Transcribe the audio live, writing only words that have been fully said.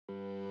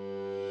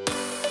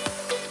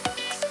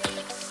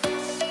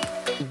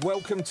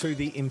Welcome to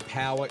the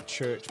Empower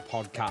Church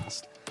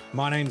podcast.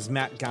 My name's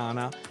Matt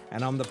Garner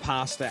and I'm the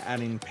pastor at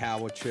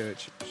Empower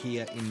Church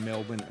here in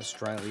Melbourne,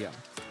 Australia.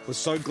 We're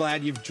so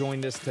glad you've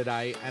joined us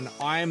today, and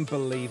I am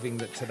believing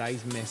that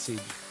today's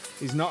message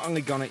is not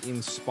only going to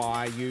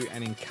inspire you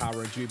and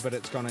encourage you, but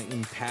it's going to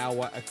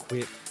empower,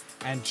 equip,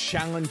 and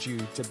challenge you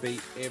to be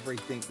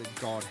everything that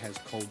God has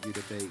called you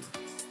to be.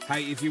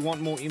 Hey, if you want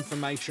more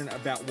information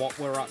about what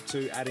we're up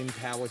to at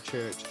Empower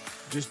Church,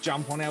 just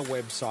jump on our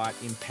website,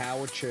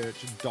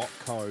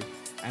 empowerchurch.co,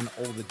 and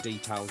all the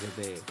details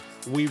are there.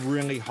 We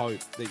really hope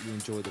that you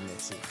enjoy the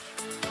message.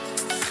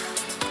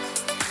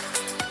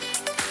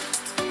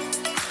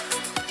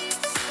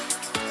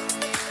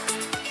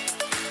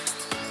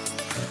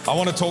 I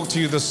want to talk to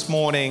you this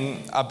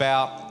morning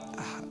about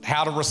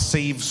how to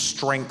receive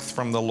strength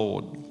from the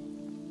Lord.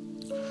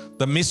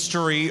 The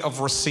mystery of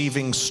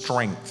receiving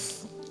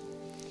strength.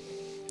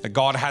 That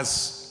God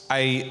has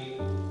a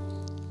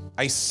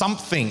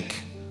something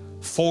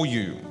for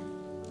you.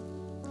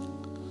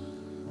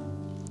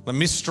 The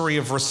mystery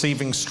of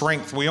receiving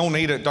strength. We all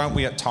need it, don't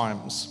we, at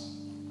times?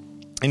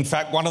 In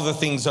fact, one of the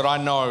things that I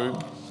know,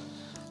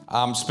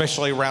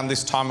 especially around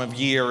this time of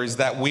year, is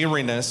that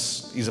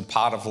weariness is a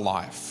part of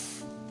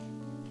life.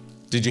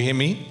 Did you hear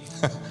me?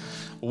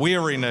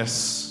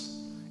 Weariness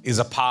is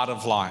a part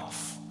of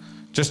life.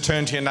 Just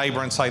turn to your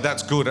neighbor and say,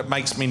 "That's good, it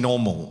makes me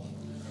normal."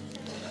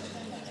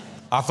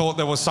 I thought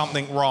there was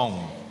something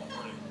wrong.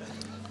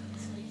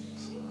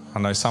 I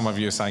know some of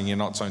you are saying you're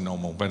not so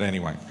normal, but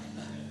anyway.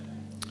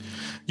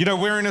 You know,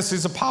 weariness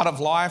is a part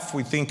of life.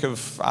 We think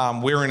of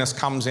weariness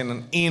comes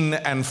in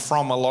and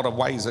from a lot of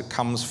ways. It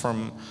comes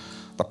from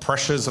the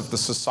pressures of the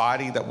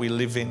society that we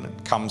live in.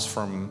 It comes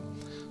from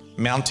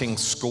mounting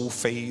school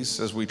fees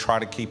as we try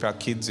to keep our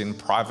kids in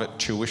private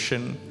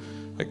tuition.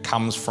 It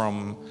comes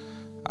from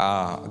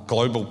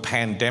global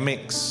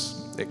pandemics.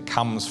 It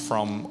comes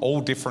from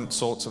all different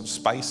sorts of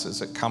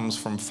spaces. It comes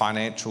from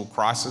financial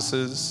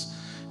crises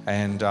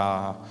and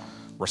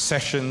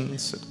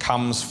recessions. It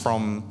comes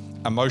from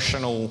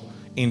emotional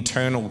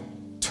internal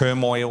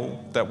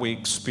turmoil that we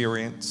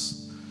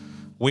experience.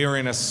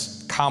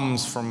 Weariness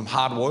comes from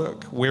hard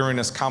work.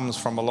 Weariness comes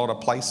from a lot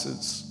of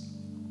places.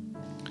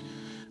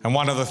 And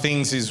one of the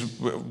things is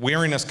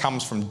weariness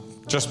comes from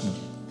just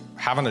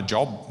having a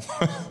job.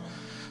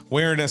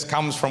 Weariness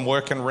comes from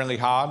working really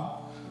hard.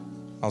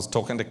 I was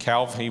talking to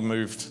Calv. He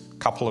moved a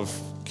couple of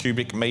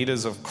cubic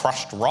meters of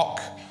crushed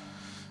rock.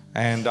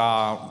 And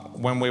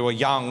when we were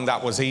young,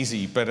 that was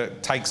easy, but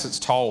it takes its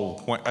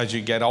toll as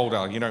you get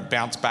older. You don't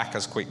bounce back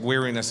as quick.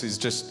 Weariness is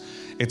just,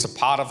 it's a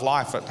part of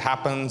life. It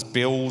happens,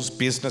 bills,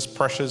 business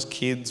pressures,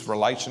 kids,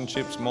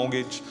 relationships,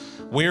 mortgage.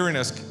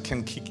 Weariness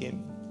can kick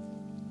in.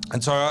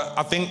 And so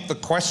I think the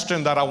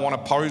question that I want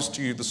to pose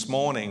to you this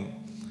morning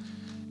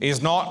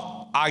is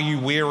not, are you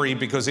weary?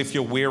 Because if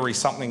you're weary,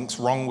 something's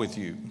wrong with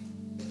you.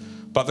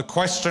 But the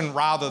question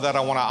rather that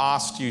I want to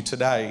ask you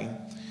today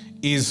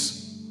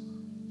is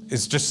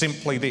just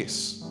simply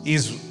this: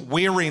 is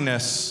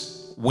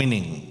weariness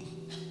winning?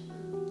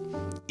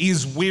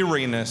 Is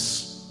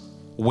weariness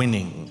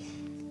winning?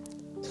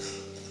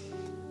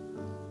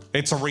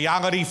 It's a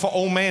reality for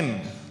all men,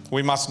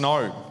 we must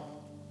know.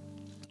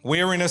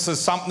 Weariness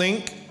is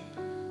something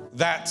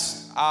that,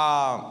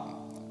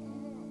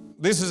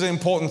 this is an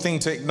important thing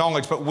to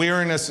acknowledge, but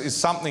weariness is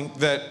something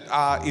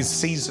that is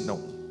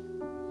seasonal.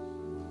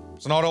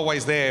 It's not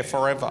always there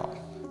forever.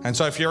 And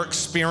so if you're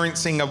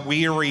experiencing a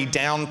weary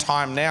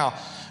downtime now,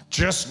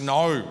 just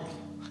know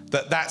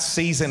that that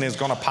season is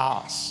going to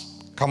pass.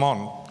 Come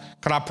on.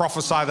 Can I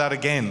prophesy that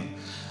again?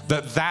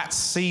 That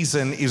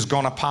season is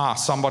going to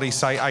pass. Somebody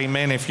say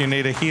amen if you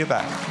need to hear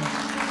that.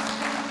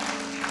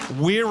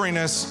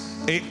 Weariness,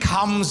 it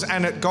comes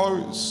and it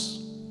goes.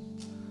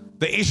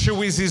 The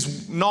issue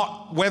is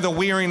not whether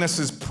weariness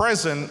is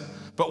present,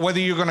 but whether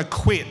you're going to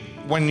quit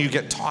when you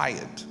get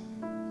tired.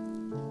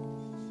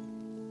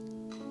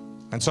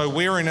 And so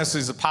weariness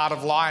is a part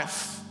of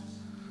life.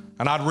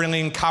 And I'd really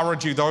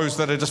encourage you, those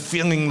that are just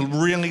feeling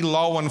really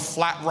low and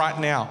flat right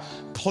now,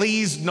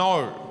 please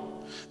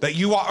know that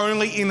you are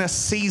only in a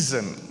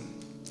season.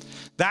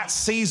 That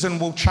season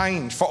will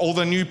change. For all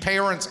the new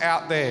parents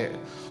out there,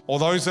 or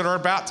those that are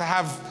about to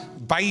have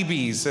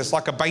babies, there's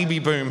like a baby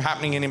boom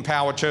happening in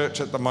Empower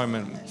Church at the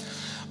moment.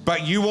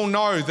 But you will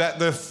know that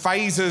the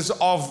phases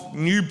of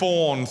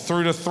newborn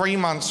through to 3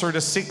 months, through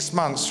to 6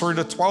 months, through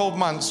to 12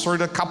 months, through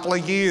to a couple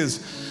of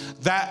years,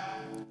 that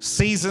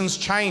seasons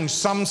change.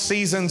 Some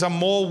seasons are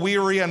more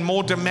weary and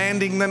more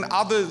demanding than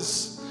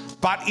others,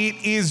 but it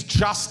is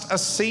just a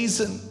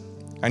season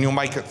and you'll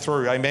make it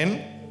through.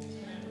 Amen.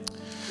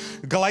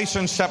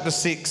 Galatians chapter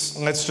 6,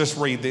 let's just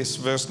read this,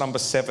 verse number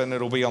 7.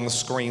 It'll be on the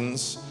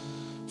screens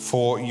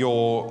for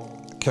your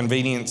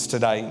convenience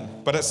today.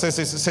 But it says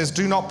this, it says,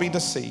 "Do not be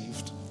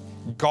deceived.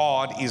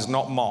 God is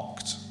not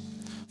mocked.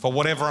 For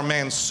whatever a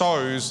man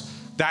sows,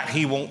 that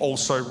he will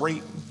also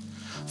reap.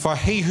 For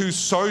he who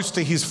sows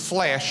to his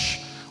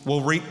flesh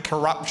will reap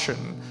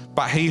corruption,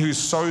 but he who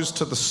sows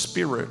to the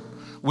Spirit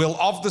will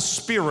of the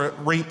Spirit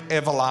reap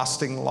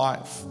everlasting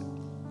life."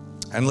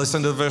 And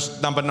listen to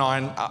verse number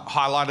 9,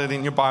 highlighted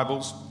in your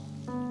Bibles.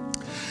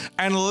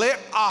 And let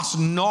us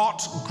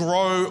not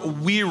grow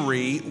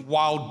weary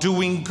while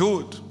doing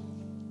good,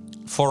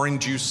 for in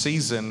due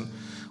season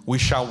we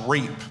shall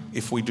reap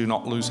if we do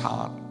not lose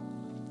heart.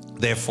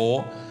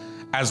 Therefore,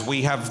 as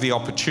we have the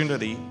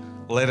opportunity,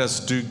 let us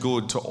do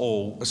good to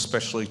all,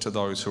 especially to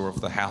those who are of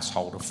the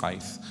household of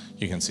faith.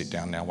 You can sit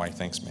down now, Wade.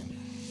 Thanks, man.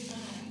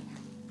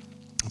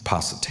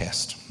 Pass the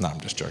test. No, I'm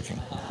just joking.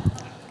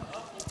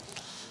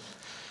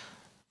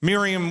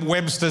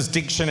 Merriam-Webster's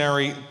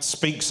dictionary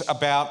speaks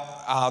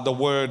about the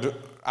word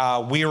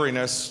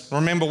weariness.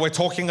 Remember, we're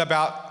talking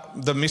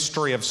about the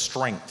mystery of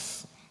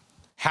strength,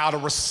 how to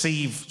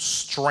receive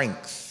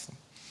strength.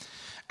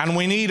 And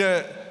we need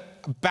to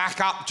back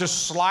up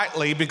just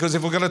slightly, because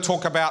if we're going to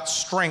talk about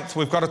strength,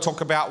 we've got to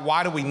talk about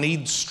why do we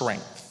need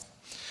strength.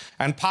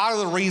 And part of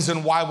the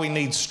reason why we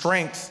need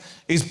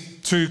strength is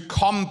to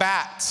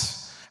combat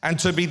and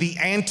to be the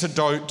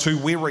antidote to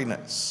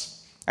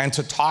weariness and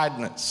to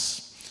tiredness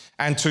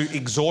and to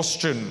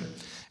exhaustion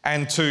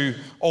and to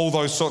all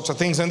those sorts of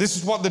things. And this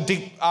is what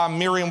the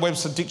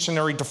Merriam-Webster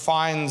dictionary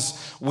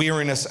defines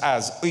weariness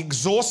as: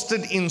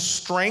 exhausted in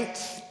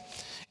strength,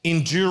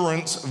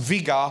 endurance,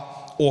 vigor,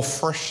 or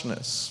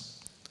freshness.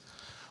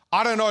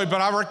 I don't know,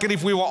 but I reckon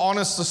if we were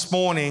honest this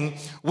morning,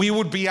 we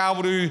would be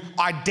able to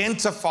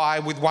identify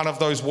with one of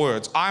those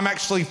words. I'm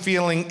actually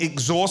feeling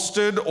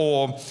exhausted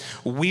or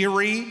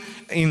weary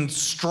in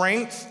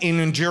strength, in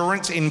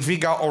endurance, in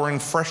vigor, or in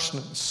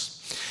freshness.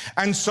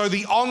 And so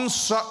the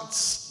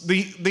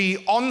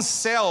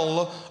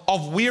onsell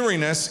of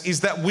weariness is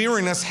that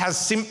weariness has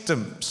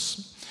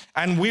symptoms.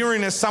 And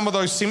weariness, some of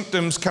those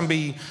symptoms can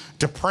be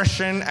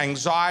depression,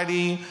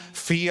 anxiety,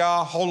 fear,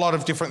 a whole lot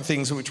of different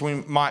things which we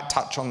might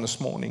touch on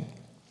this morning.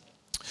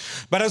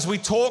 But as we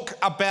talk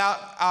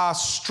about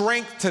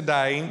strength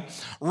today,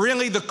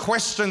 really the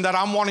question that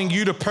I'm wanting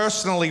you to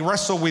personally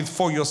wrestle with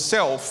for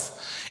yourself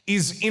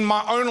is, in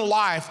my own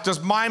life, does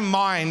my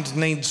mind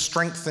need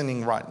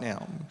strengthening right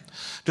now?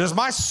 Does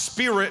my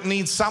spirit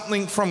need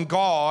something from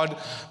God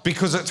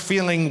because it's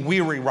feeling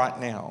weary right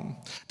now?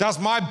 Does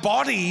my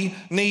body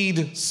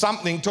need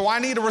something? Do I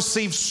need to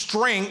receive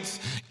strength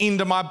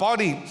into my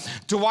body?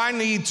 Do I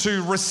need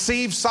to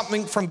receive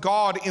something from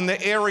God in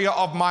the area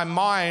of my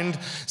mind?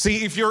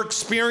 See, if you're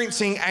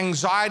experiencing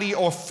anxiety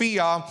or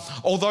fear,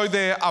 although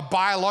there are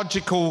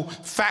biological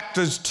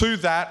factors to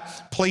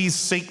that, please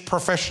seek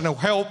professional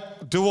help.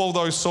 Do all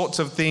those sorts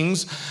of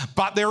things.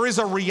 But there is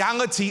a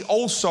reality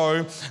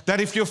also that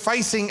if you're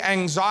facing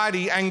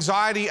anxiety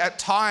at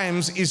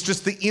times is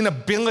just the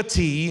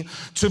inability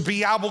to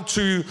be able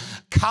to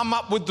come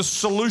up with the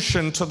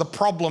solution to the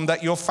problem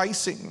that you're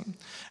facing.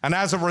 And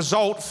as a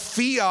result,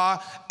 fear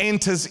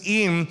enters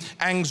in,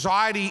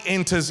 anxiety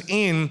enters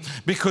in,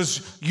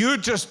 because you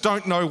just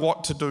don't know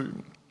what to do.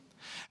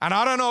 And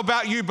I don't know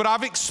about you, but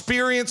I've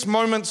experienced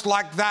moments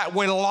like that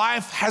where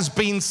life has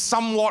been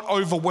somewhat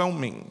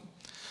overwhelming.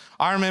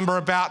 I remember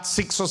about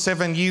 6 or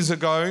 7 years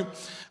ago,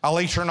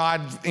 Alicia and I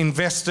had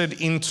invested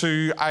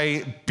into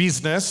a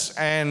business,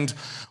 and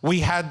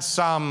we had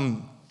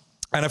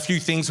a few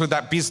things with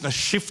that business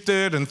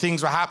shifted and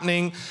things were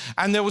happening,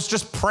 and there was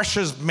just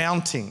pressures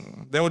mounting.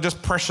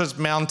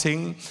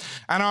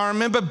 And I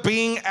remember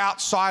being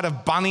outside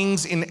of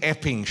Bunnings in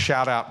Epping.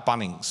 Shout out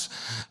Bunnings.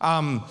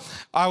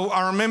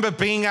 I remember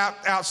being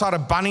outside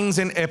of Bunnings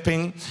in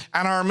Epping,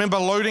 and I remember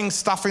loading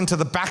stuff into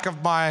the back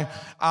of my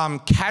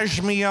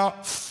cashmere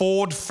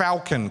Ford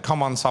Falcon.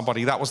 Come on,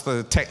 somebody. That was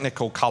the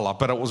technical color,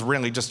 but it was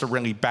really just a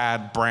really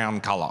bad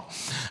brown color.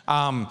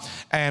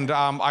 And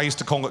I used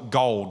to call it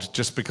gold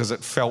just because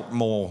it felt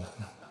more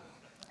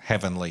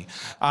heavenly.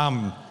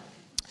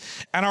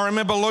 And I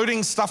remember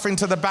loading stuff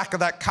into the back of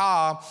that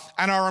car,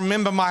 and I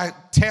remember my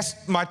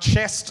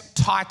chest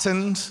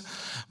tightened,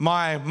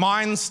 my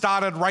mind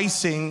started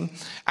racing,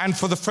 and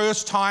for the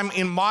first time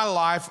in my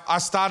life, I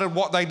started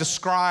what they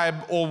describe,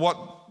 or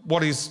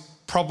what is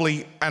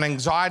probably an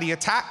anxiety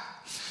attack.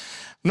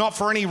 Not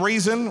for any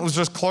reason. It was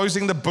just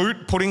closing the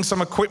boot, putting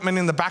some equipment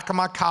in the back of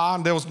my car,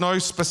 and there was no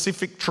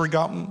specific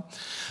trigger.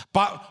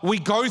 But we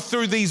go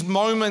through these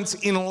moments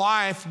in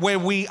life where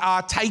we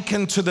are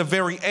taken to the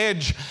very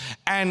edge,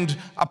 and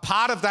a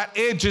part of that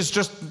edge is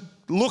just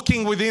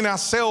looking within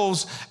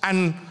ourselves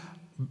and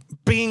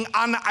being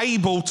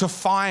unable to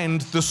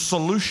find the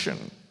solution.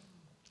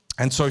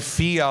 And so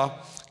fear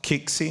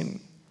kicks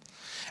in.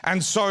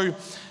 And so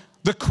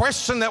the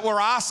question that we're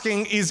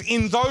asking is,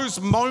 in those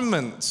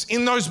moments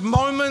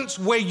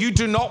where you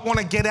do not want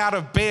to get out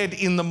of bed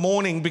in the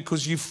morning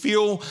because you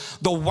feel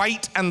the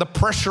weight and the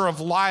pressure of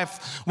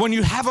life, when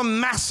you have a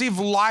massive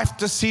life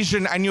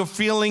decision and you're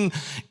feeling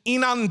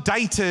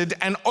inundated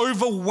and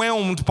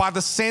overwhelmed by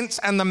the sense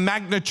and the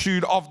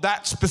magnitude of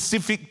that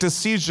specific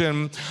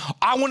decision,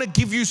 I want to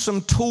give you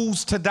some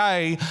tools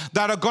today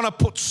that are going to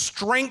put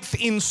strength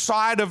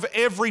inside of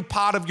every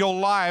part of your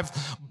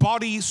life,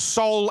 body,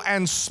 soul,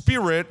 and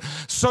spirit,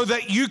 so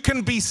that you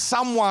can be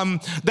someone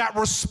that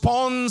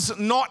responds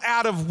not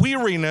out of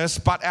weariness,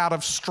 but out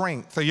of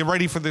strength. Are you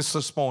ready for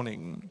this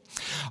morning?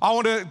 I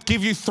want to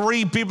give you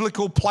 3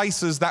 biblical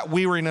places that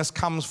weariness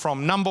comes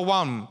from. Number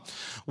 1,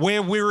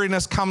 where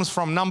weariness comes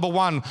from. Number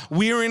 1,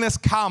 weariness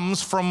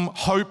comes from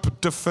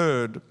hope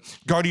deferred.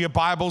 Go to your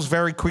Bibles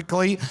very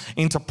quickly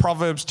into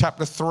Proverbs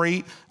chapter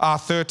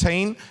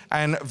 13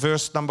 and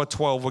verse number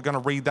 12. We're going to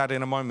read that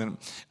in a moment.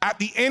 At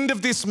the end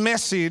of this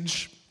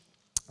message,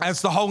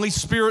 as the Holy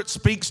Spirit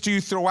speaks to you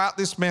throughout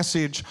this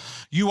message,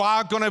 you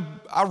are going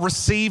to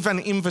receive an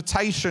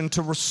invitation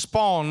to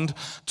respond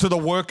to the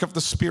work of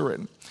the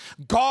Spirit.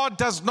 God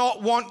does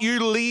not want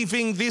you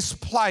leaving this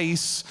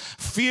place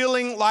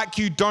feeling like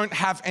you don't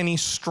have any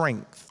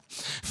strength,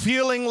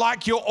 feeling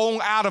like you're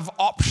all out of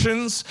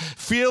options,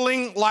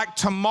 feeling like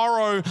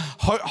tomorrow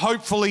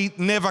hopefully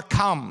never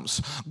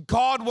comes.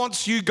 God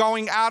wants you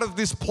going out of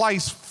this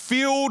place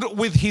filled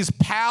with His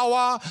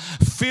power,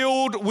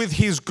 filled with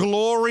His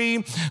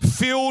glory,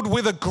 filled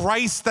with a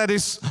grace that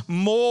is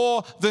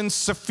more than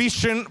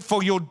sufficient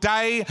for your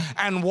day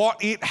and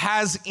what it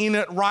has in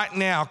it right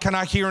now. Can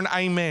I hear an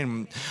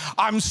amen?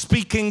 I'm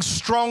speaking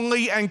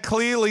strongly and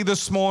clearly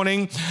this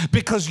morning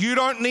because you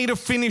don't need to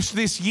finish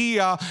this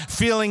year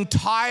feeling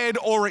tired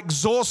or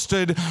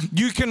exhausted.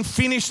 You can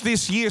finish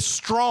this year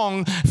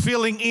strong,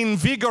 feeling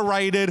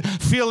invigorated,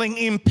 feeling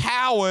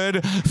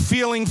empowered,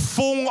 feeling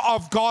full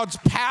of God's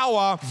power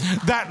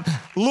that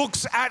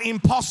looks at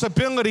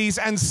impossibilities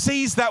and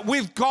sees that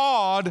with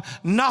God,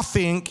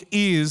 nothing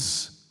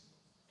is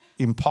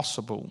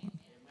impossible.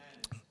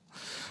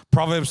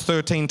 Proverbs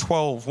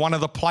 13:12, one of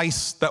the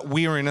places that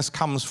weariness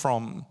comes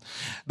from.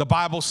 The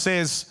Bible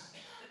says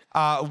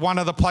one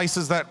of the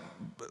places that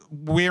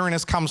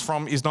weariness comes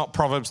from is not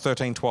Proverbs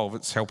 13:12.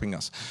 It's helping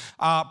us.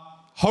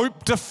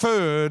 Hope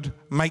deferred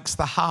makes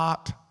the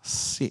heart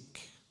sick.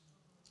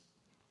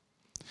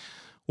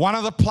 One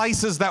of the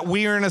places that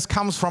weariness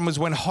comes from is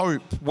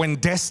when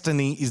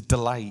destiny is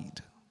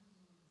delayed.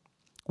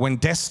 When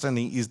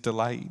destiny is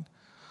delayed.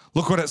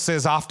 Look what it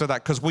says after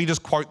that, because we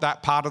just quote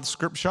that part of the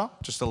scripture.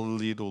 Just a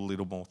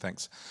little more,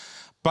 thanks.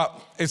 But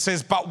it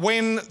says, but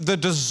when the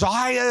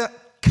desire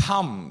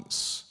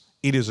comes,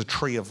 it is a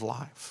tree of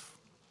life.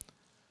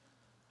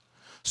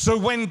 So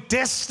when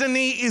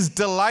destiny is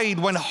delayed,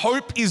 when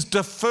hope is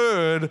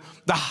deferred,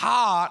 the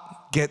heart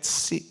gets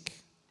sick.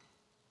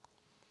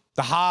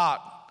 The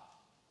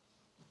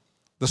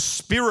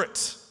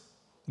spirit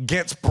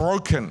gets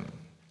broken.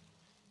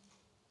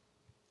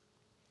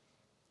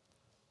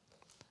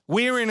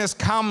 Weariness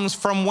comes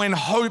from when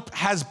hope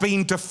has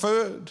been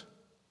deferred.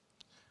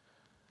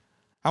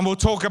 And we'll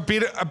talk a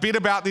bit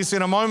about this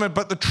in a moment,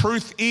 but the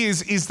truth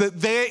is that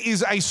there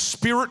is a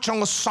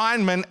spiritual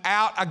assignment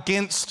out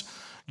against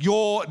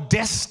your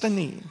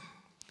destiny.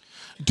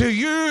 Do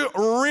you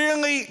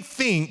really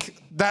think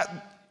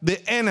that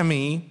the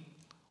enemy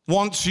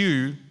wants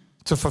you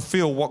to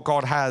fulfill what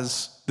God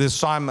has, the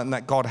assignment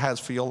that God has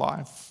for your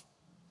life?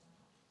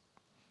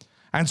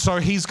 And so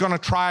he's going to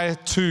try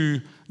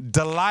to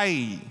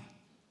delay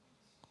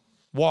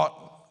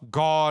what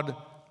God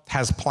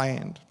has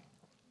planned.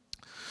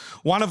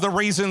 One of the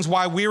reasons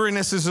why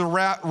weariness is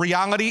a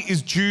reality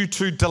is due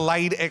to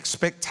delayed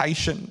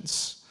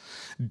expectations,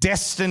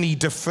 destiny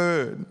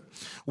deferred.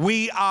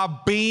 We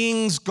are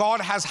beings,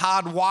 God has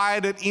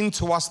hardwired it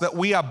into us that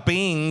we are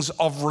beings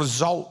of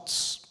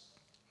results.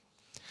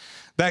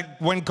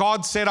 That when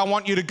God said, I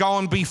want you to go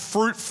and be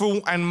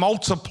fruitful and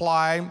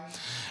multiply,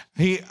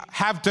 He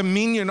have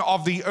dominion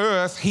of the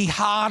earth, He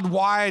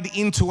hardwired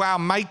into our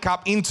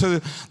makeup,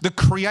 into the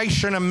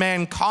creation of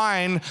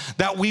mankind,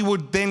 that we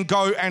would then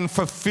go and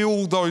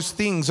fulfill those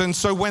things. And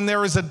so when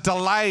there is a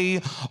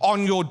delay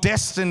on your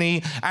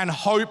destiny and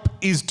hope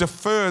is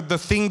deferred, the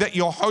thing that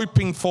you're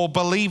hoping for,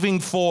 believing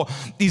for,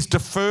 is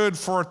deferred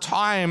for a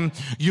time,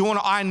 you and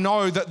I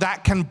know that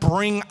that can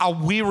bring a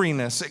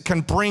weariness. It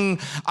can bring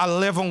a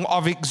level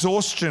of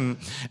exhaustion.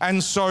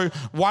 And so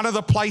one of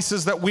the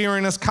places that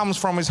weariness comes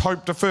from is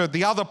hope deferred.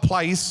 The other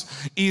place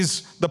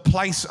is the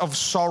place of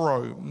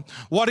sorrow.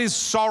 What is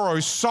sorrow?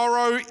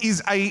 Sorrow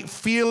is a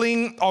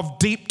feeling of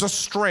deep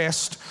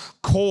distress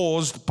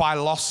caused by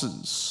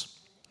losses.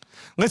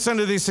 Listen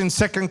to this in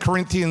 2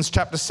 Corinthians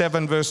chapter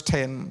 7, verse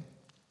 10.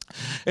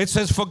 It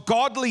says, for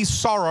godly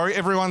sorrow,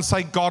 everyone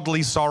say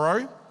godly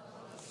sorrow.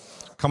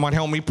 Come on,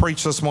 help me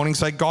preach this morning.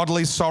 Say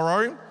godly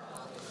sorrow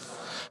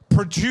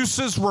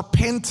produces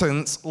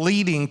repentance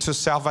leading to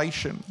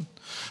salvation.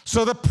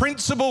 So the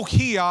principle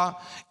here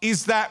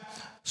is that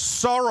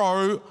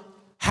sorrow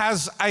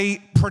has a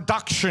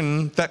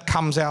production that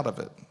comes out of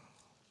it.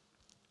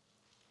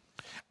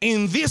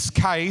 In this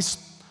case,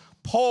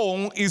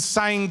 Paul is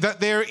saying that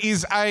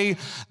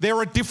there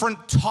are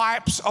different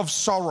types of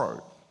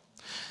sorrow.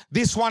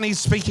 This one he's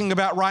speaking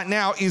about right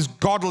now is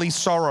godly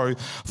sorrow.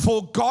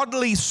 For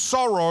godly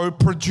sorrow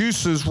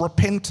produces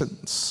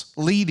repentance,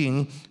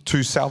 leading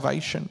to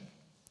salvation.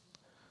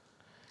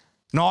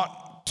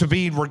 Not to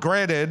be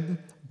regretted,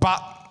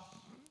 but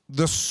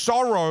the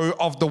sorrow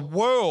of the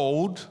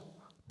world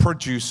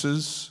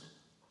produces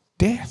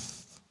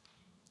death.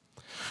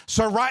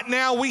 So right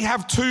now we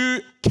have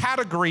two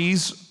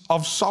categories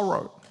of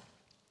sorrow.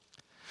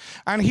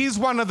 And here's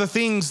one of the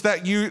things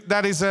that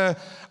is the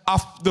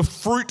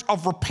fruit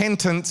of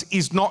repentance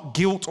is not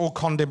guilt or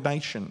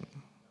condemnation.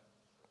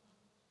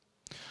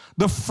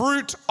 The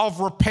fruit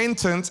of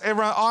repentance,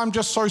 everyone, I'm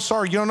just so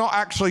sorry. You're not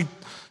actually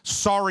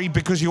sorry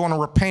because you want to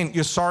repent.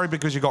 You're sorry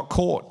because you got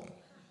caught.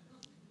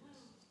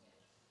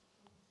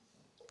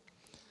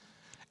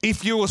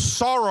 If you are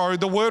sorrow,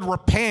 the word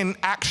repent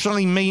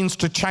actually means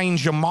to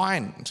change your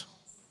mind.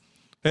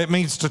 It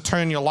means to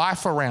turn your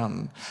life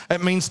around.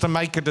 It means to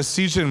make a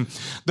decision.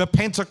 The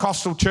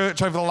Pentecostal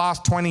church over the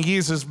last 20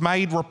 years has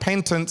made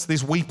repentance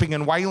this weeping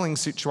and wailing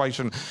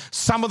situation.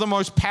 Some of the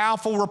most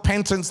powerful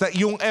repentance that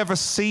you'll ever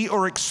see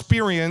or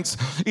experience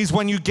is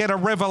when you get a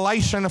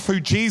revelation of who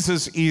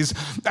Jesus is.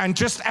 And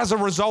just as a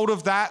result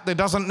of that, there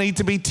doesn't need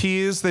to be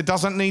tears. There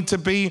doesn't need to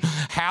be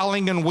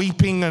howling and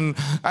weeping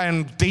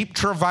and deep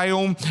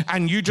travail.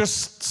 And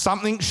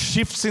something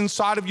shifts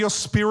inside of your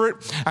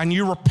spirit and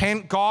you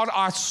repent. God,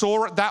 I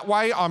saw it that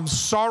way. I'm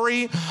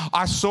sorry.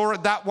 I saw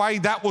it that way.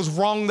 That was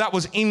wrong. That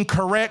was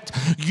incorrect.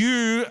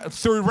 You,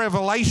 through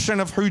revelation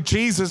of who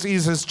Jesus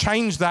is, has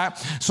changed that.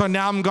 So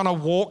now I'm going to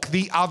walk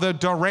the other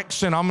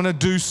direction. I'm going to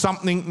do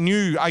something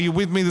new. Are you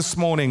with me this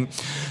morning?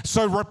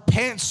 So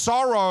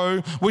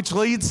sorrow, which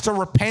leads to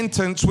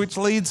repentance, which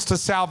leads to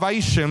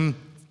salvation.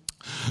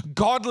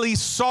 Godly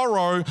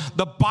sorrow,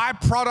 the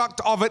byproduct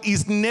of it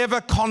is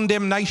never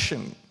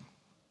condemnation.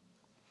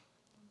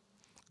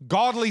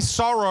 Godly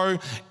sorrow,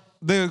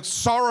 the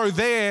sorrow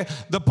there,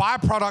 the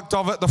byproduct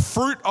of it, the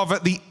fruit of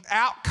it, the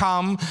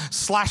outcome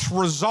 /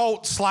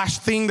 result /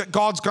 thing that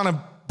God's going to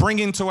bring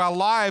into our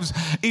lives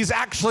is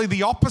actually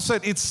the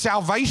opposite. It's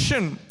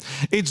salvation.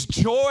 It's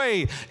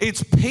joy.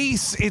 It's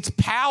peace. It's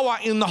power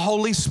in the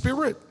Holy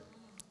Spirit.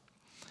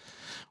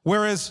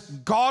 Whereas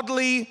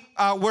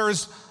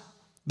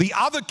the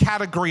other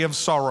category of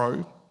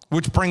sorrow,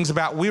 which brings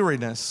about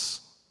weariness,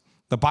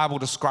 the Bible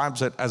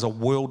describes it as a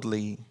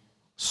worldly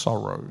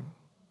sorrow.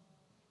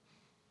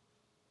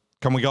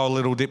 Can we go a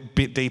little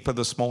bit deeper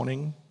this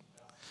morning?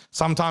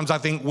 Sometimes I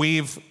think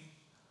we've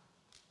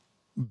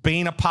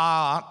been a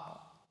part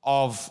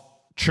of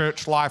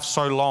church life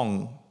so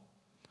long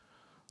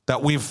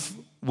that we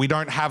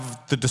don't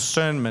have the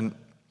discernment.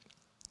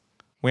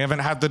 We haven't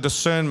had the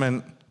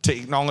discernment to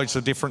acknowledge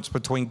the difference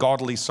between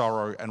godly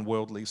sorrow and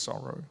worldly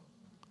sorrow.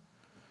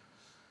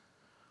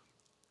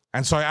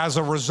 And so as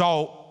a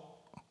result,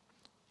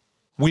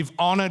 we've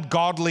honored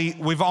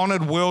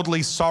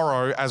worldly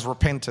sorrow as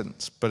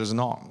repentance, but as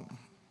not.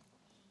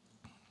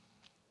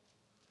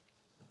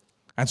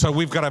 And so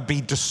we've got to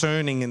be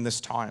discerning in this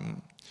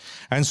time.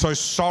 And so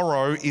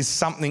sorrow is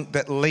something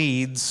that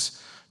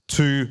leads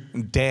to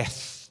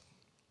death.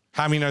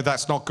 How many know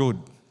that's not good?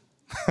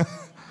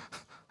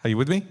 Are you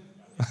with me?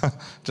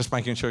 Just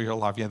making sure you're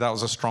alive. Yeah, that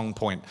was a strong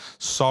point.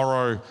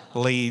 Sorrow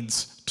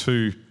leads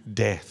to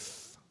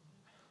death.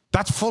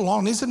 That's full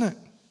on, isn't it?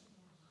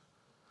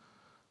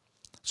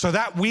 So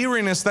that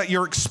weariness that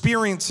you're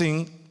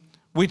experiencing,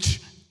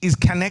 which is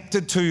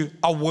connected to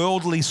a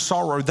worldly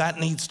sorrow, that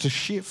needs to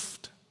shift.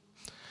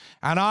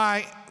 And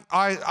I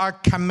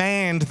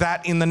command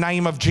that in the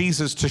name of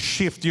Jesus to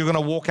shift. You're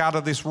going to walk out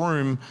of this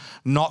room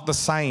not the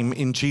same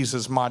in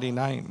Jesus' mighty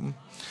name.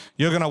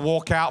 You're going to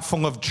walk out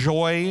full of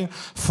joy,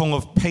 full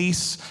of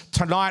peace.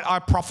 Tonight, I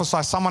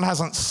prophesy, someone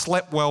hasn't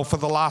slept well for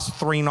the last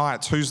 3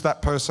 nights. Who's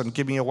that person?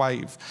 Give me a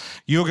wave.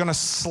 You're going to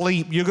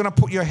sleep. You're going to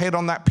put your head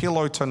on that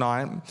pillow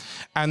tonight.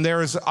 And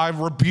I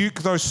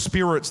rebuke those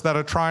spirits that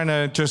are trying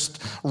to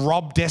just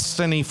rob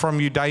destiny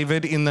from you,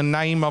 David, in the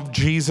name of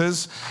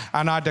Jesus.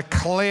 And I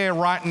declare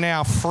right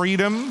now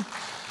freedom.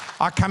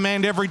 I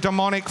command every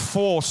demonic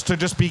force to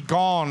just be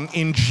gone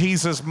in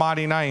Jesus'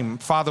 mighty name.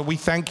 Father, we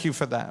thank you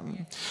for that.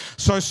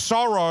 So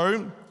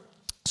sorrow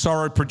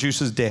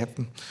produces death.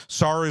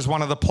 Sorrow is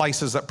one of the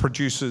places that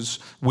produces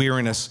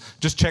weariness.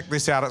 Just check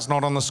this out. It's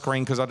not on the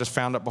screen because I just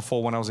found it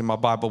before when I was in my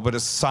Bible, but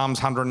it's Psalms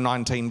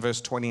 119,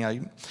 verse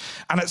 28.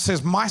 And it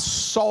says, my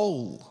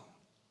soul.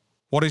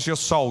 What is your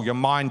soul? Your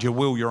mind, your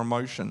will, your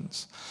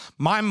emotions.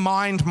 My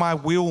mind, my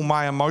will,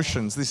 my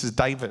emotions. This is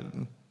David.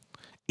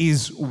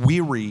 Is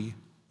weary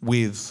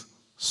with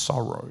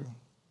sorrow.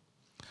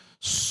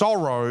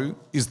 Sorrow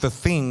is the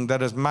thing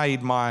that has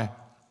made my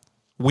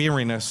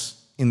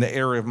weariness in the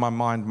area of my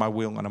mind, my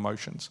will, and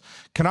emotions.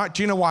 Do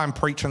you know why I'm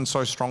preaching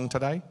so strong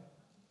today?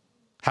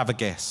 Have a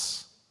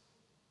guess.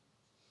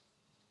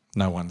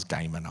 No one's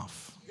game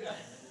enough.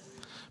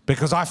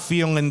 Because I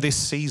feel in this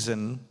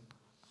season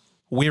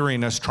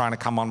weariness trying to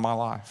come on my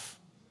life.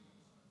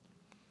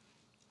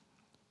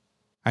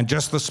 And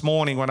just this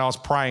morning when I was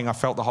praying, I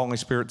felt the Holy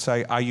Spirit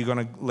say, are you going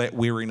to let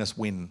weariness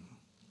win?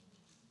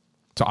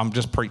 So I'm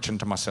just preaching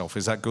to myself.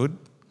 Is that good?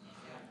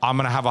 I'm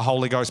going to have a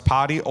Holy Ghost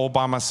party all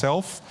by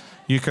myself.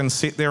 You can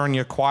sit there in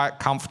your quiet,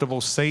 comfortable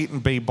seat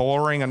and be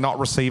boring and not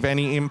receive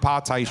any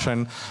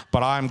impartation,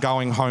 but I'm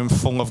going home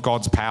full of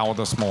God's power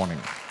this morning.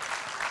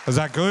 Is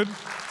that good?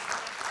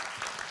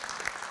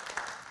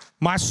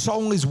 My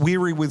soul is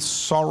weary with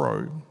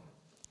sorrow.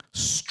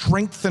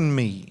 Strengthen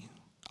me.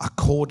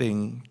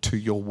 according to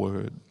your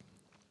word.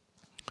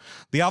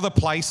 The other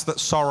place that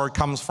sorrow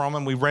comes from,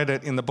 and we read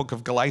it in the book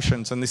of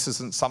Galatians, and this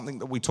isn't something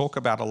that we talk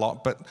about a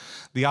lot, but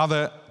the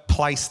other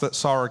place that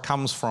sorrow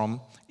comes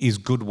from is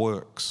good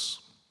works.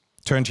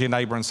 Turn to your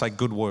neighbor and say,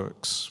 good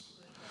works.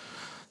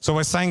 So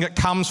we're saying it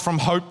comes from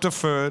hope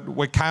deferred.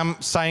 We're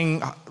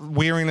saying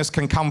weariness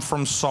can come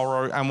from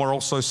sorrow, and we're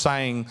also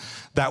saying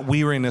that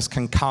weariness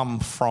can come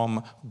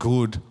from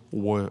good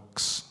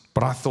works.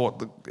 But I thought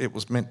that it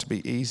was meant to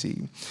be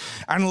easy.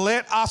 And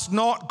let us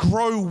not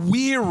grow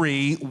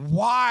weary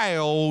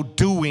while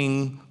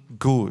doing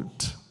good.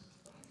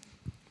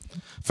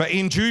 For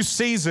in due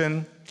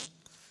season,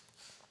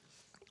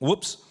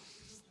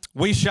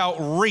 we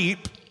shall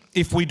reap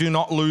if we do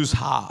not lose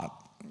heart.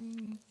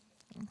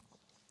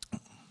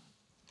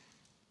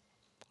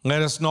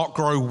 Let us not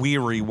grow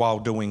weary while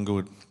doing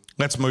good.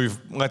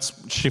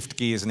 Let's shift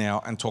gears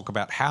now and talk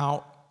about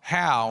how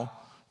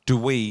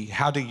do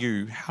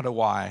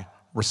I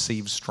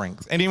receive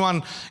strength?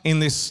 Anyone in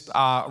this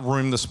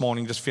room this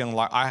morning just feeling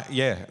like,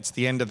 it's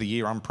the end of the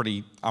year. I'm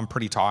pretty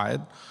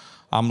tired.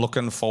 I'm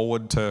looking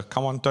forward to,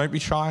 come on, don't be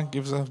shy.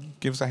 Give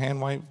us a hand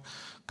wave.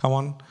 Come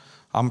on.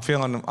 I'm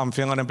feeling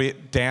a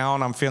bit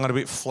down. I'm feeling a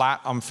bit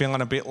flat. I'm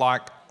feeling a bit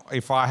like,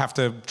 if I have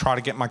to try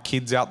to get my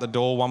kids out the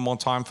door one more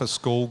time for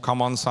school,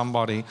 come on,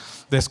 somebody.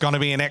 There's going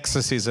to be an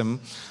exorcism.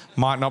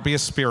 Might not be a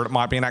spirit. It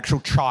might be an actual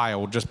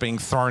child just being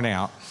thrown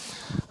out.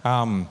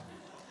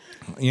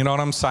 You know what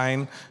I'm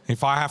saying?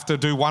 If I have to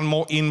do one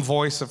more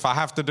invoice, if I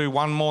have to do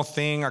one more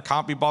thing, I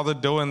can't be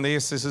bothered doing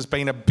this. This has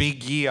been a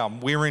big year.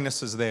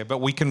 Weariness is there, but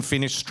we can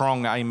finish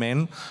strong.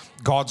 Amen.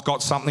 God's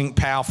got something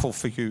powerful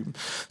for you.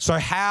 So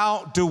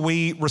how do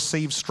we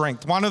receive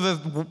strength? One of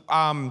the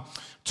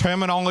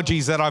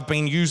terminologies that I've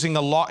been using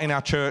a lot in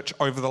our church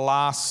over the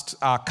last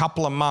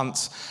couple of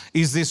months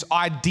is this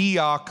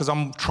idea, because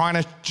I'm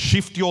trying to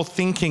shift your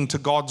thinking to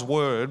God's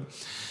word,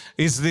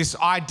 is this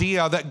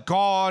idea that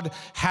God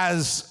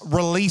has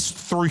released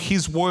through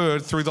his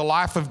word, through the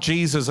life of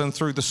Jesus and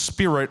through the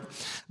Spirit,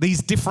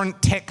 these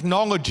different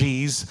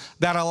technologies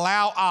that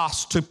allow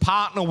us to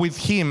partner with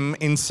him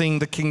in seeing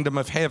the kingdom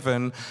of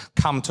heaven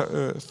come to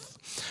earth.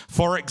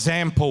 For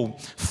example,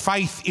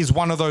 faith is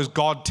one of those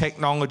God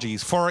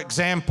technologies. For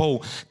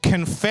example,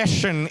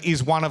 confession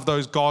is one of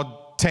those God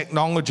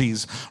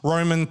technologies.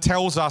 Romans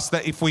tells us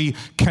that if we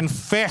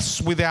confess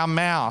with our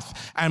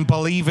mouth and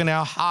believe in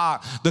our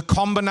heart, the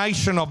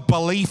combination of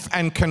belief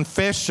and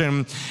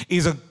confession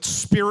is a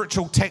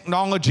spiritual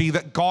technology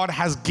that God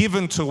has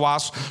given to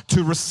us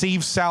to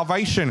receive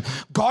salvation.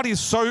 God is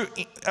so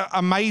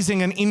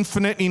amazing and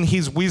infinite in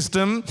his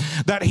wisdom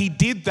that he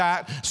did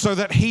that so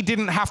that he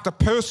didn't have to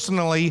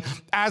personally,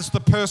 as the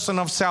person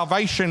of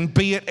salvation,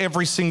 be at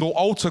every single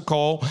altar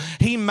call.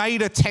 He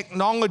made a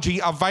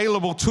technology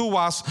available to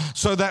us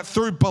so that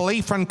through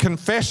belief and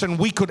confession,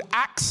 we could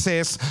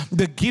access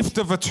the gift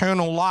of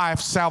eternal life,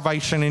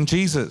 salvation in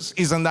Jesus.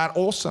 Isn't that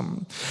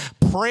awesome?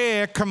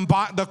 Prayer,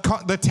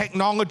 the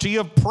technology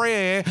of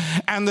prayer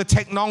and the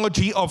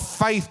technology of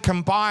faith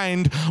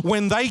combined,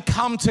 when they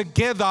come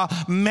together,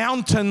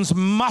 mountains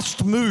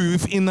must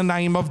move in the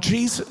name of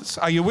Jesus.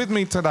 Are you with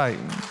me today?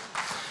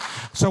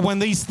 So when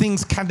these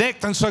things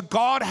connect, and so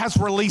God has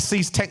released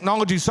these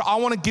technologies. So I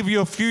want to give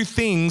you a few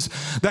things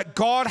that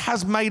God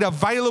has made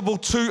available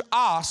to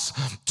us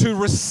to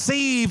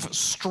receive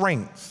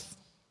strength,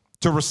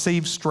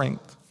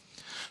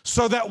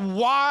 so that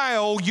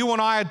while you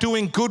and I are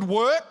doing good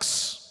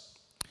works,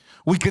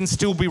 we can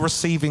still be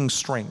receiving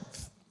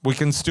strength. We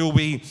can still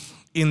be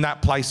in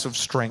that place of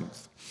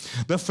strength.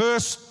 The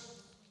first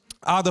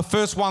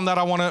one that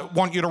I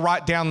want you to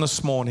write down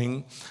this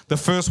morning, the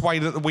first way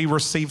that we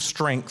receive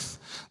strength,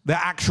 the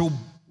actual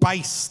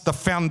base, the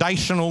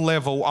foundational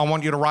level, I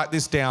want you to write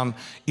this down,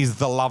 is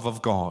the love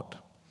of God.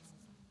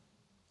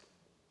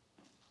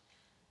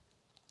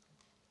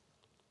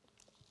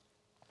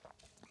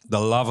 The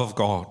love of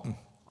God.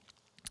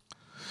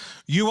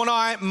 You and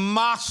I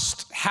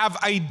must have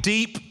a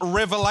deep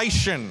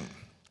revelation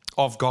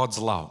of God's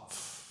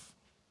love.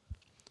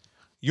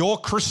 Your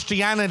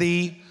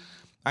Christianity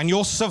and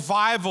your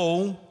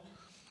survival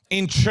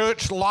in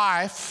church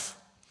life,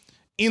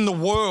 in the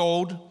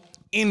world,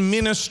 in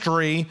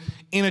ministry,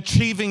 in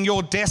achieving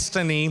your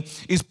destiny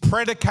is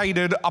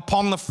predicated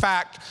upon the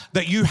fact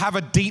that you have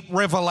a deep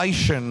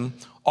revelation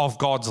of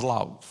God's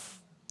love.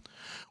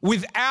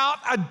 Without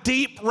a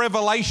deep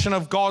revelation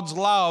of God's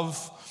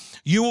love,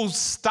 you will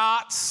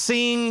start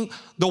seeing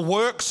the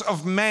works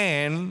of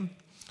man,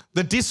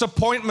 the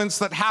disappointments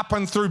that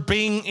happen through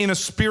being in a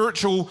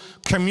spiritual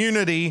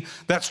community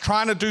that's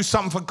trying to do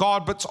something for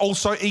God, but it's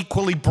also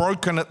equally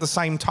broken at the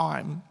same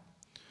time.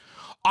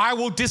 I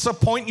will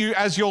disappoint you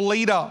as your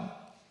leader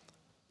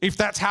if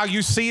that's how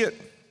you see it.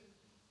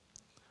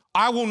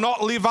 I will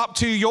not live up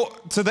to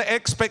the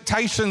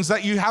expectations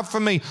that you have for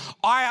me.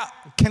 I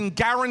can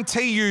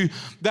guarantee you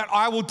that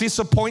I will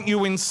disappoint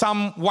you in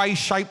some way,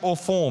 shape, or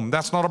form.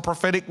 That's not a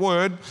prophetic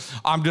word.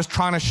 I'm just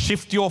trying to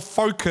shift your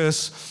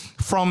focus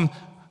from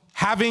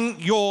having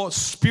your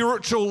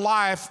spiritual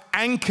life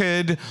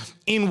anchored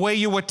in where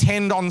you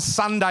attend on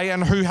Sunday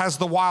and who has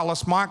the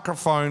wireless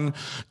microphone,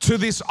 to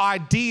this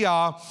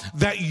idea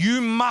that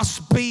you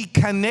must be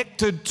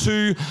connected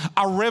to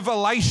a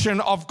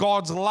revelation of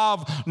God's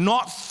love,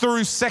 not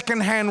through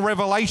secondhand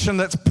revelation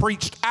that's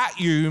preached at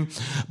you,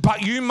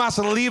 but you must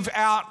live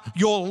out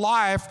your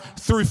life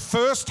through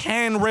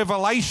firsthand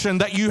revelation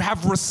that you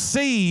have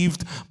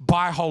received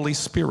by Holy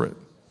Spirit.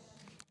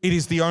 It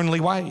is the only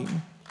way.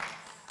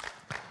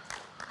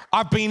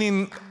 I've been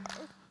in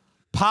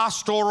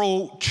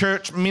pastoral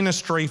church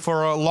ministry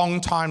for a long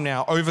time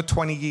now, over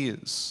 20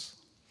 years.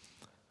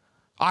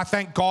 I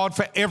thank God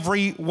for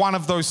every one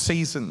of those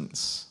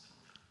seasons.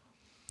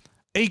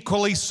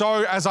 Equally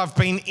so, as I've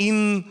been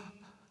in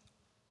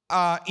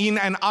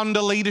and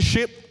under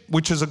leadership,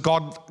 which is a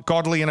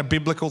godly and a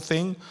biblical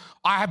thing,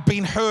 I have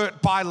been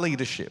hurt by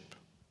leadership.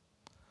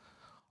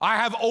 I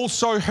have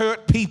also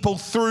hurt people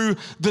through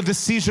the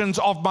decisions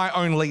of my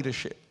own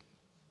leadership.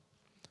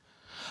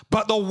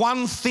 But the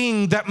one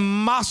thing that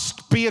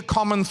must be a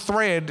common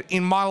thread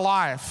in my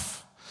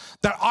life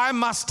that I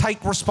must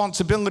take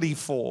responsibility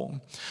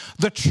for,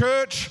 the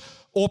church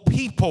or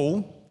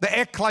people,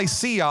 the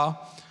ecclesia,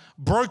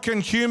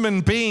 broken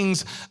human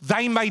beings,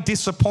 they may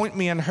disappoint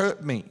me and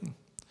hurt me,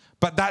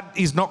 but that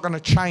is not going to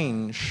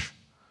change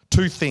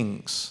two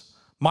things: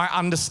 my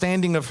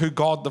understanding of who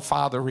God the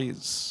Father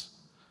is,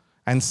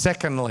 and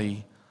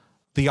secondly,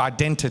 the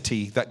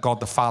identity that God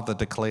the Father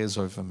declares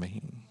over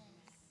me.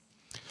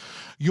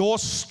 Your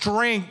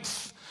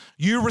strength,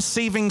 you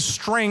receiving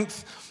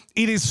strength,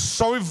 it is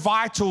so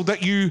vital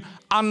that you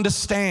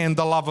understand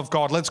the love of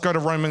God. Let's go to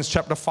Romans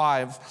chapter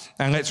 5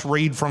 and let's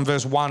read from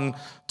verse 1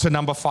 to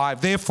number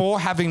 5.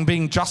 Therefore, having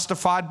been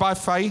justified by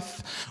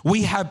faith,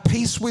 we have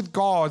peace with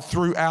God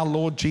through our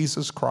Lord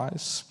Jesus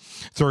Christ,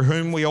 through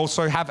whom we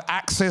also have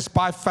access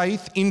by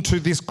faith into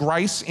this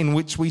grace in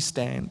which we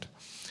stand,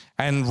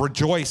 and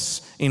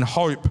rejoice in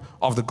hope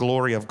of the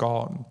glory of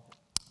God.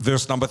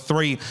 Verse number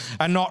 3,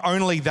 and not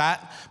only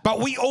that,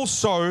 but we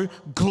also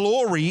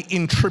glory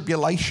in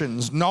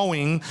tribulations,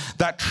 knowing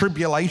that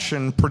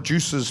tribulation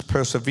produces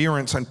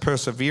perseverance, and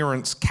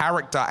perseverance,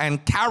 character,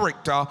 and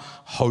character,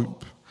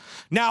 hope.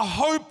 Now,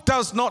 hope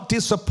does not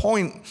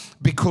disappoint,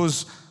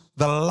 because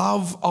the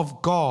love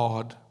of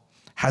God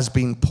has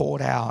been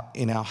poured out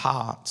in our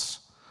hearts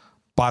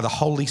by the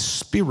Holy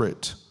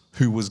Spirit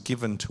who was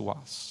given to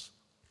us.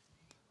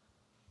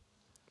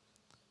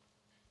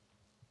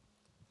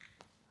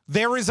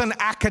 There is an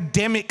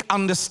academic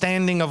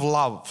understanding of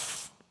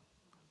love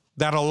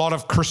that a lot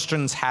of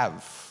Christians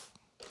have.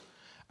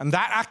 And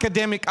that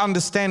academic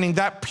understanding,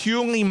 that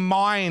purely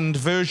mind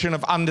version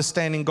of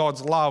understanding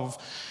God's love,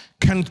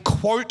 can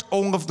quote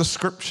all of the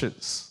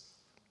scriptures.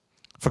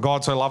 For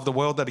God so loved the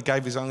world that he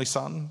gave his only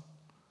son.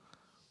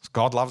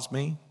 God loves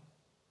me.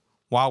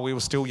 While we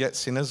were still yet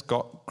sinners,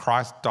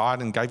 Christ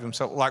died and gave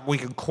himself. Like, we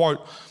can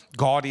quote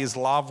God is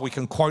love. We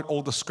can quote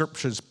all the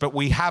scriptures, but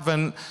we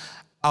haven't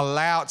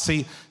allowed,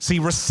 see,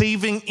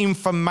 receiving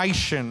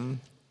information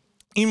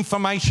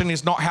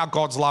is not how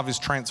God's love is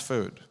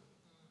transferred.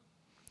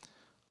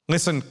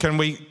 Listen, can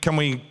we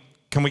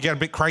get a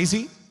bit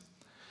crazy?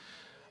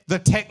 The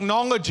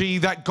technology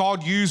that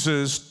God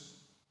uses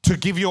to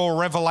give you a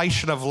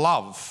revelation of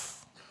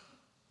love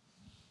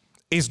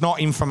is not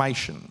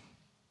information.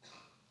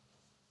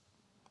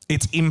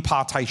 It's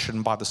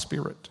impartation by the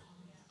Spirit.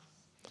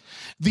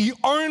 The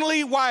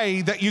only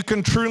way that you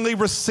can truly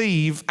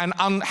receive and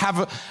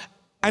have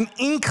an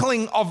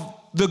inkling of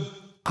the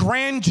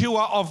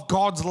grandeur of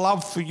God's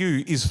love for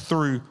you is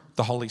through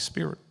the Holy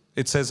Spirit.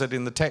 It says it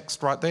in the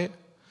text right there.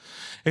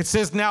 It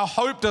says, now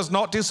hope does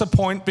not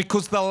disappoint,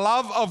 because the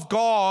love of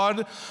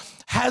God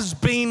has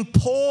been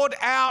poured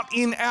out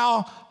in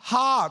our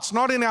hearts,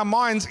 not in our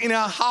minds, in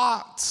our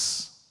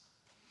hearts.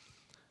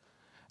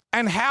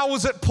 And how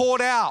was it poured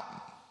out?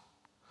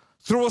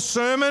 Through a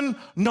sermon?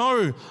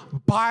 No,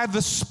 by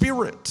the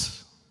Spirit.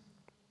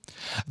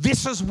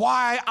 This is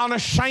why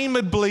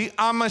unashamedly,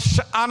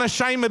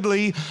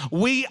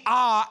 we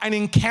are an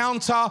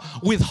encounter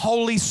with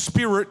Holy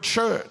Spirit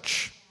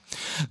church.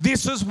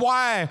 This is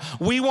why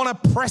we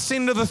want to press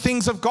into the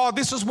things of God.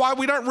 This is why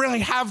we don't really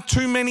have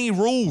too many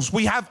rules.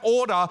 We have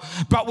order,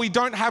 but we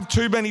don't have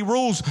too many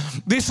rules.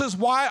 This is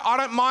why I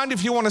don't mind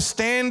if you want to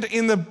stand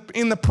in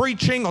the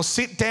preaching or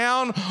sit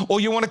down,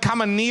 or you want to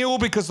come and kneel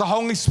because the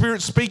Holy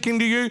Spirit's speaking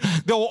to you.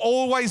 There will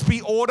always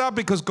be order,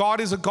 because God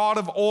is a God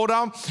of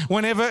order.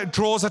 Whenever it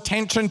draws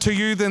attention to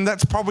you, then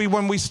that's probably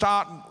when we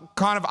start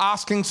kind of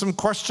asking some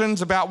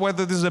questions about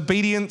whether there's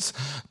obedience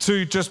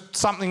to just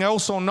something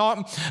else or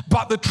not.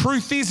 But the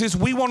truth is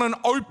we want an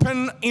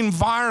open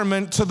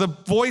environment to the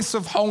voice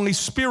of Holy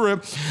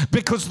Spirit,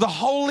 because the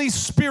Holy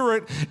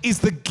Spirit is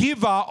the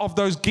giver of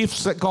those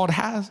gifts that God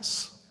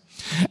has.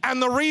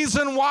 And the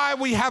reason why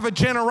we have a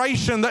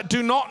generation that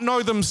do not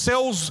know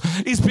themselves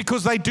is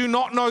because they do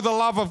not know the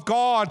love of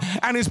God,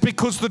 and is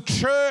because the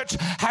church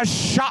has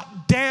shut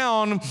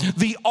down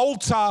the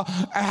altar,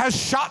 has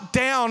shut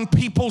down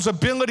people's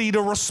ability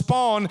to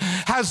respond,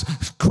 has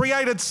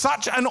created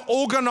such an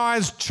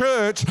organized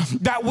church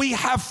that we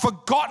have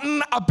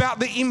forgotten about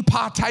the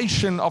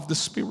impartation of the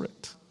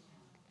Spirit.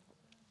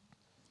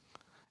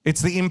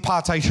 It's the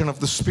impartation of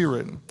the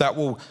Spirit that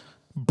will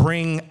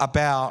bring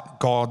about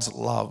God's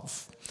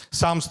love.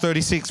 Psalms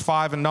 36,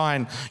 5 and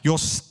 9. Your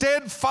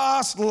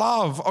steadfast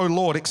love, O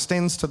Lord,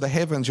 extends to the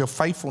heavens, your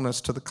faithfulness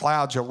to the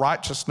clouds, your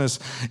righteousness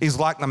is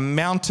like the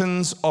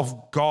mountains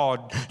of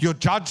God. Your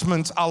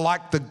judgments are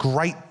like the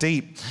great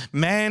deep.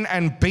 Man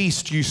and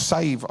beast you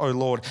save, O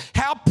Lord.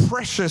 How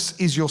precious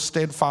is your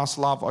steadfast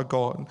love, O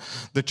God.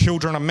 The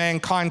children of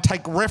mankind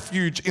take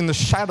refuge in the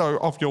shadow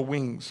of your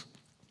wings.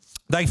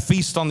 They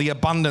feast on the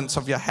abundance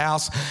of your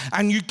house,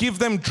 and you give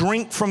them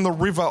drink from the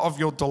river of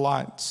your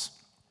delights.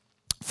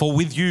 For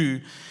with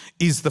you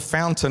is the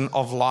fountain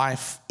of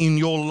life. In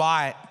your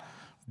light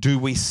do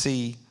we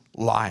see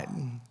light.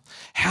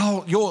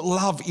 How your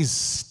love is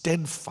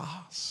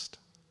steadfast.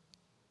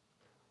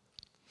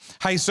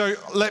 Hey, so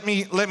let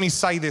me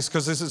say this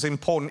because this is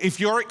important. If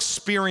you're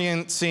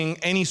experiencing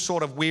any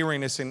sort of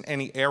weariness in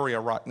any area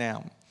right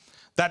now,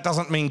 that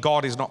doesn't mean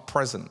God is not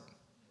present.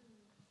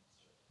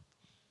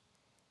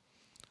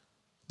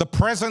 The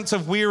presence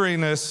of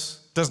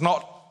weariness does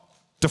not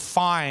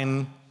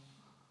define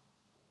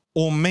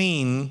or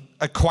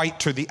equate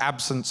to the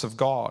absence of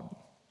God.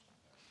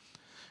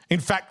 In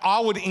fact,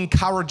 I would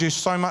encourage you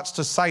so much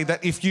to say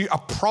that if a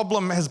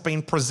problem has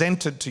been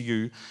presented to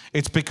you,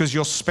 it's because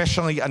you're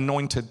specially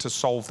anointed to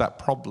solve that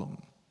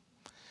problem.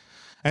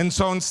 And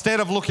so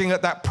instead of looking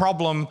at that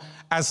problem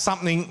as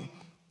something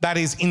that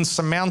is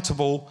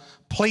insurmountable,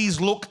 please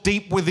look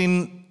deep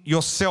within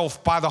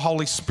yourself by the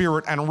Holy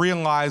Spirit and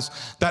realize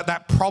that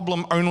that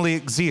problem only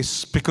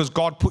exists because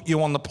God put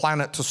you on the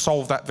planet to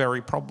solve that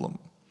very problem.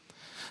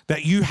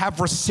 That you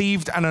have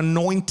received an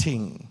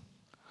anointing.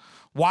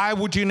 Why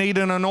would you need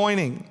an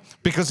anointing?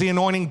 Because the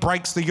anointing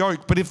breaks the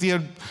yoke. But if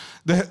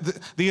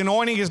the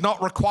anointing is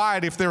not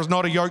required if there is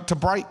not a yoke to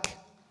break.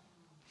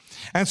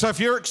 And so if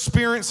you're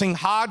experiencing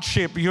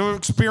hardship, you're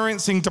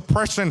experiencing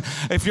depression,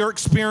 if you're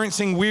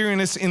experiencing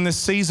weariness in this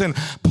season,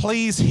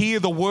 please hear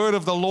the word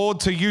of the Lord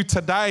to you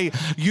today.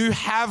 You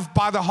have,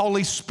 by the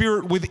Holy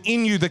Spirit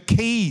within you, the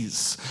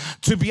keys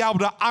to be able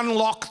to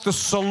unlock the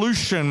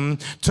solution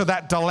to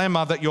that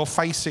dilemma that you're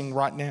facing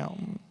right now.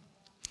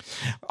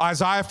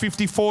 Isaiah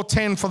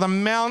 54:10, for the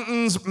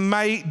mountains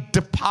may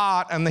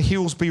depart and the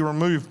hills be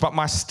removed, but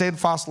my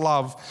steadfast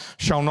love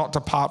shall not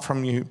depart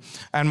from you,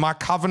 and my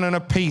covenant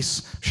of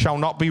peace shall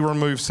not be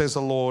removed, says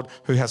the Lord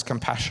who has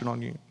compassion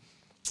on you.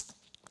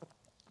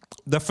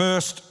 The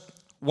first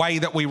way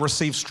that we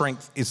receive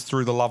strength is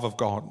through the love of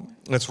God.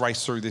 Let's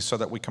race through this so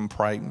that we can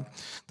pray.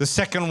 The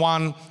second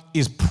one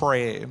is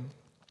prayer.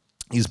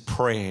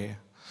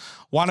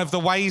 One of the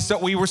ways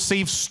that we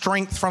receive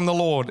strength from the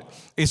Lord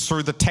is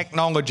through the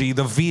technology,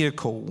 the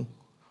vehicle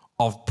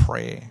of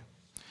prayer.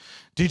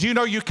 Did you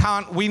know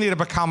we need to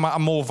become a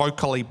more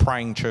vocally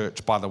praying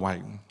church, by the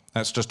way.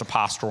 That's just a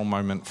pastoral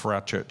moment for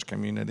our church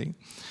community.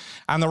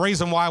 And the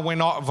reason why we're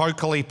not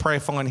vocally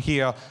prayerful in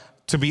here,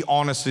 to be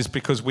honest, is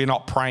because we're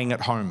not praying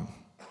at home.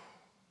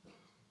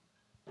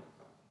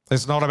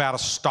 It's not about a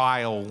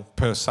style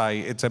per se.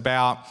 It's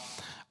about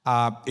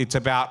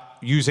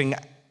using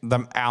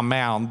our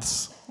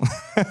mouths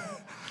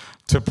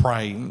to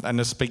pray and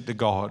to speak to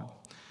God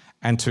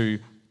and to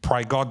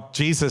pray.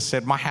 Jesus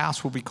said, my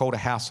house will be called a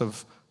house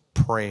of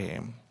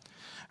prayer.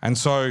 And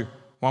so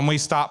when we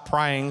start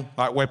praying,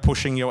 like we're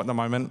pushing you at the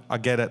moment, I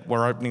get it.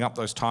 We're opening up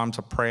those times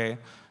of prayer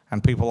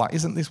and people are like,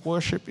 isn't this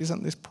worship?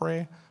 Isn't this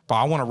prayer? But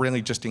I want to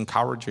really just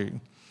encourage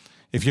you.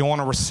 If you want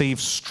to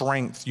receive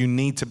strength, you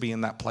need to be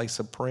in that place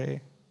of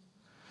prayer.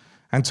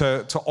 And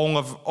to all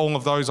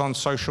of those on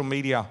social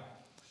media,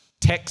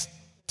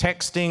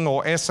 texting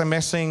or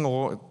SMSing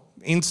or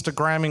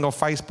Instagramming or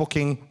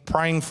Facebooking,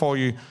 praying for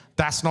you,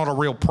 that's not a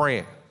real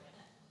prayer.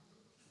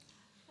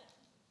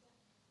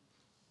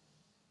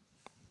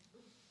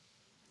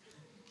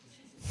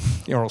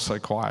 You're all so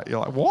quiet. You're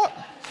like, what?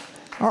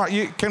 All right,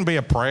 you can be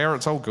a prayer.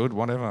 It's all good,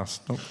 whatever.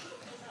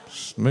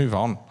 Just move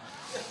on.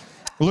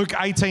 Luke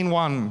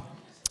 18:1,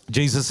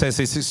 Jesus says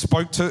this,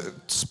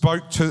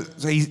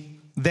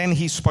 then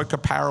he spoke a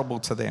parable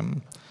to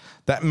them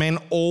that men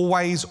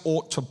always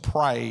ought to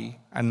pray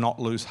and not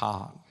lose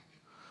heart.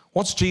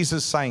 What's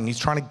Jesus saying? He's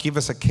trying to give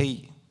us a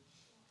key.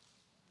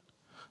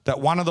 That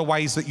one of the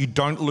ways that you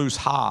don't lose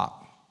heart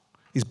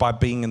is by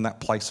being in that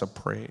place of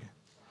prayer.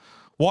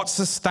 What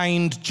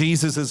sustained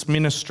Jesus'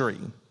 ministry?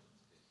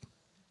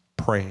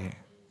 Prayer.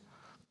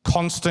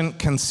 Constant,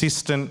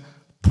 consistent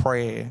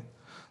prayer.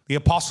 The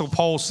Apostle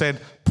Paul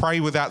said, pray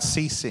without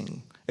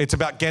ceasing. It's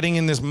about getting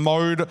in this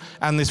mode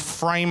and this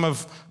frame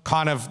of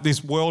kind of this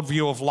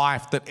worldview of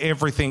life that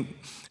everything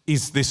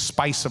is this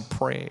space of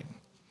prayer.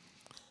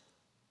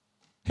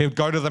 He would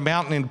go to the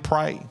mountain and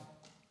pray.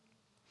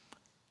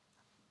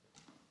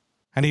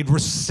 And he'd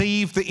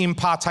receive the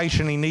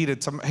impartation he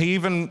needed.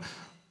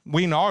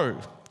 We know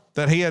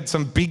that he had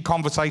some big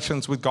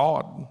conversations with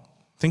God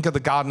Think of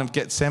the Garden of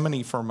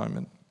Gethsemane for a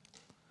moment.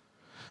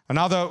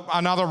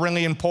 Another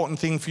really important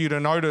thing for you to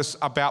notice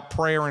about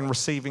prayer and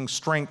receiving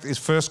strength is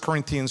 1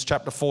 Corinthians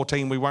chapter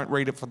 14. We won't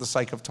read it for the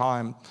sake of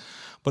time.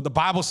 But the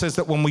Bible says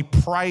that when we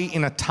pray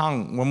in a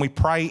tongue, when we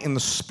pray in the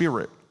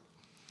Spirit,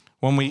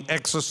 when we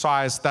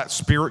exercise that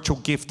spiritual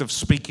gift of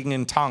speaking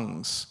in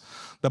tongues,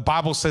 the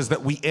Bible says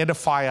that we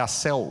edify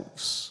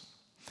ourselves.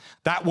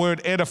 That word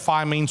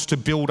edify means to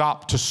build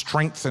up, to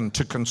strengthen,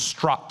 to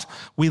construct.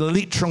 We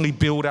literally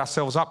build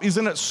ourselves up.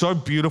 Isn't it so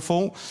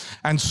beautiful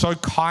and so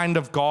kind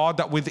of God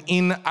that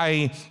within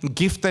a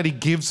gift that he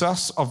gives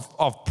us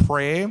of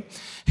prayer,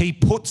 he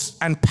puts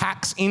and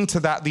packs into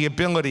that the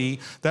ability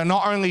that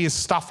not only is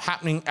stuff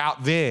happening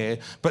out there,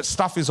 but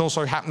stuff is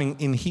also happening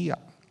in here.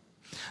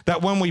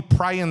 That when we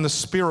pray in the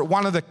Spirit,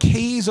 one of the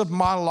keys of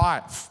my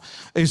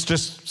life is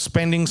just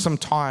spending some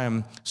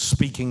time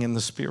speaking in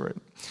the Spirit.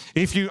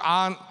 If you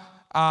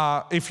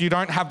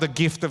don't have the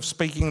gift of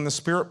speaking in the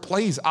Spirit,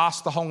 please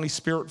ask the Holy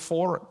Spirit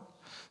for it.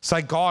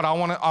 Say, God, I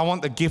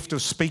want the gift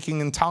of speaking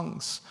in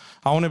tongues.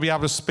 I want to be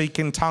able to speak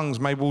in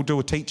tongues. Maybe we'll do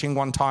a teaching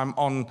one time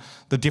on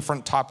the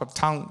different type of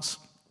tongues.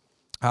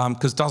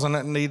 Because doesn't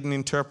it need an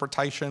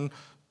interpretation?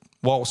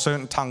 Well, a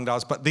certain tongue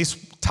does, but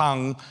this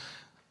tongue,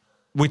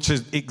 which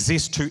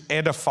exists to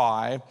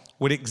edify,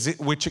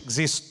 which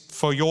exists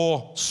for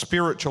your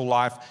spiritual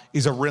life,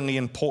 is a really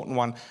important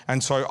one.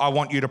 And so I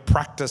want you to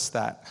practice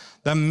that.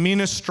 The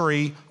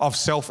ministry of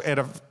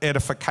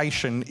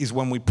self-edification is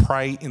when we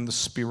pray in the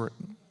Spirit.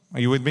 Are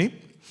you with me?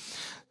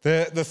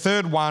 The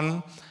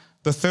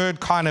third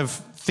kind of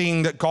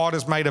thing that God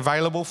has made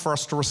available for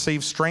us to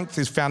receive strength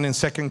is found in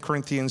 2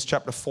 Corinthians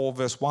chapter 4,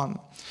 verse 1.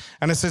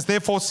 And it says,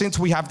 therefore, since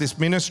we have this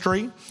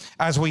ministry,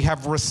 as we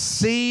have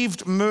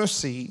received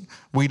mercy,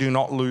 we do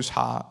not lose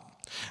heart.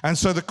 And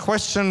so the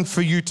question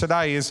for you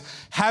today is,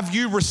 have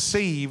you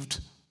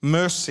received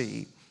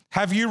mercy?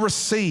 Have you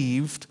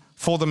received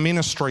for the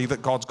ministry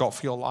that God's got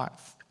for your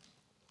life?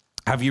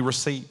 Have you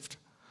received?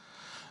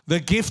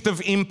 The gift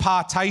of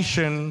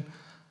impartation,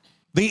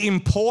 the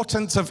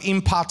importance of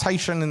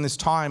impartation in this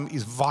time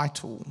is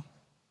vital.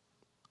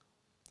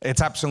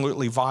 It's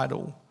absolutely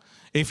vital.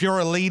 If you're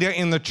a leader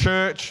in the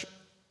church,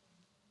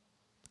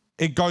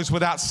 it goes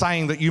without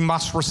saying that you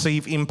must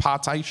receive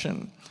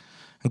impartation.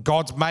 And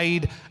God's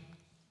made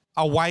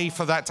a way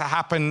for that to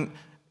happen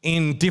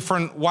in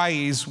different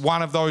ways.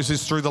 One of those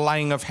is through the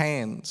laying of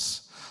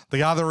hands.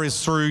 The other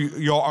is through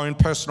your own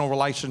personal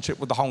relationship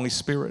with the Holy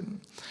Spirit.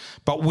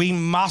 But we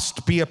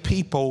must be a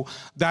people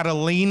that are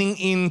leaning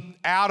in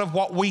out of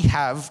what we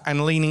have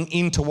and leaning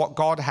into what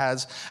God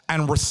has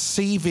and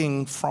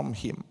receiving from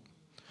him.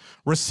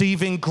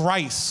 Receiving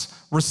grace,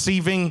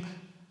 receiving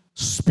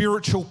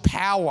spiritual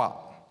power.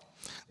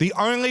 The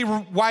only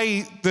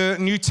way the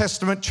New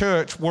Testament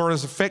church were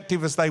as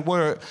effective as they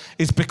were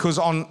is because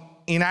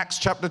in Acts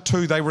chapter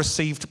 2, they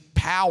received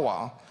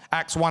power.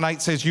 Acts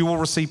 1:8 says, you will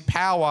receive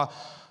power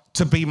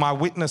to be my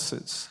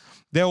witnesses.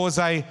 There was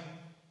an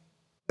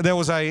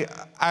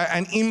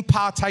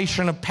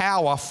impartation of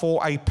power for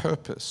a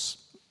purpose.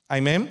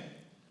 Amen?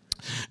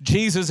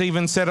 Jesus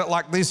even said it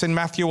like this in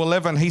Matthew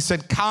 11. He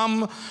said,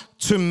 come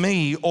to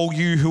me, all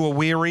you who are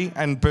weary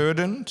and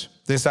burdened.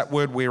 There's that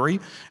word weary.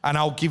 And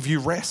I'll give you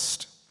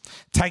rest.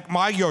 Take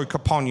my yoke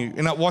upon you.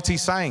 You know, what's he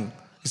saying?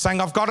 He's saying,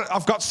 I've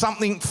got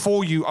something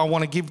for you I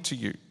want to give to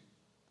you.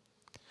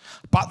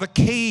 But the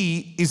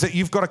key is that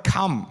you've got to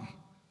come.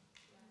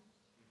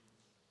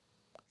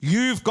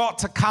 You've got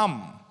to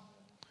come.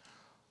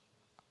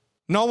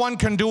 No one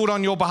can do it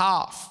on your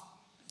behalf.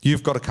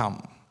 You've got to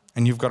come.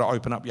 And you've got to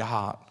open up your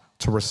heart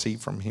to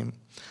receive from him.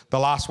 The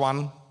last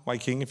one, Wei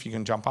King, if you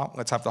can jump up.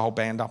 Let's have the whole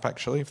band up,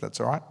 actually, if that's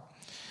all right.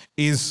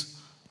 Is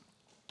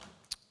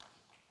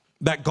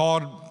that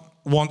God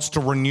wants to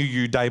renew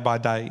you day by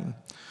day.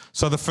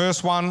 So the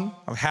first one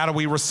of how do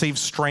we receive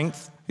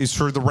strength is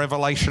through the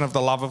revelation of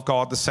the love of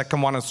God. The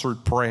second one is through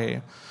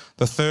prayer.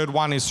 The third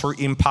one is through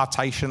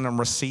impartation and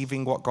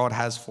receiving what God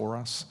has for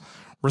us.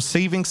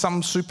 Receiving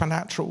something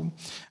supernatural.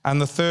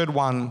 And the third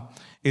one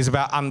is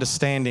about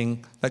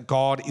understanding that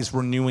God is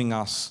renewing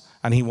us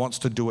and he wants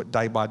to do it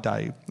day by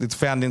day. It's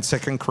found in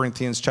 2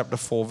 Corinthians chapter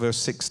 4, verse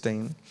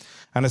 16.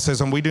 And it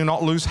says, and we do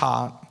not lose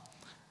heart,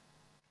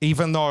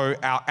 even though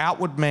our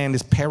outward man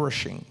is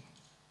perishing.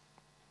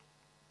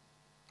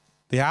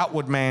 The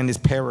outward man is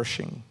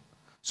perishing.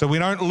 So we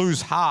don't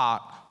lose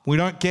heart. We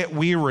don't get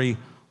weary.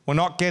 We're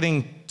not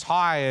getting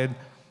tired,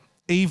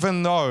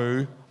 even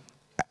though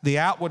the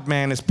outward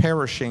man is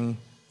perishing,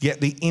 yet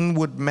the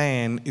inward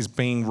man is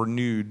being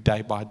renewed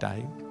day by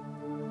day.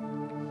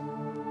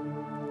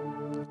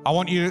 I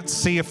want you to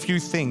see a few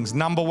things.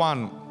 Number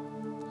one,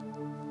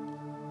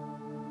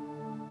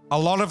 a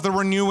lot of the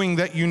renewing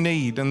that you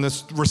need and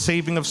the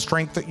receiving of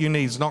strength that you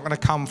need is not going to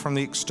come from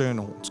the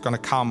external. It's going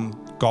to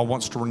come, God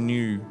wants to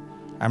renew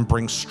and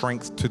bring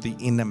strength to the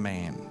inner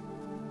man.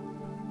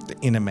 The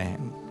inner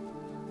man.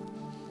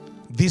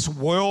 This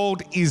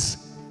world is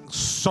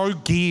so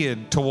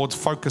geared towards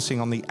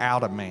focusing on the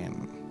outer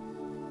man.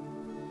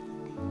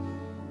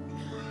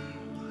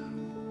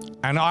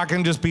 And I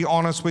can just be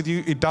honest with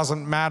you, it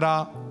doesn't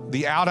matter.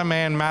 The outer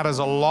man matters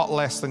a lot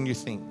less than you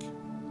think.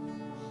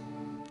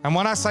 And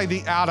when I say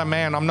the outer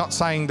man, I'm not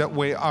saying that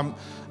we are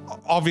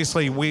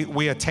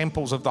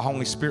temples of the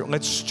Holy Spirit.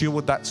 Let's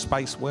steward that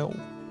space well.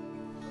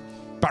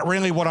 But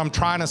really what I'm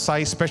trying to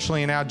say,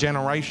 especially in our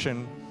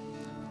generation,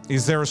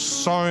 is there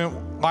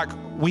are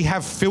we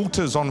have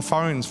filters on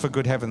phones, for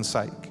good heaven's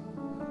sake,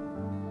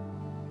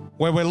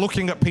 where we're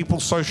looking at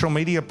people's social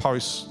media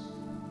posts,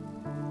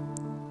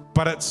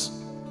 but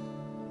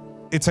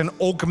it's an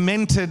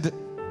augmented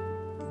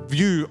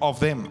view of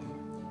them.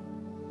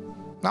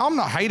 Now, I'm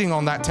not hating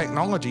on that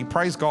technology.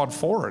 Praise God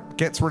for it.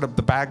 Gets rid of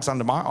the bags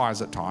under my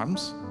eyes at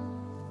times.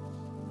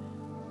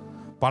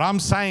 But I'm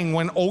saying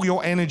when all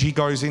your energy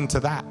goes into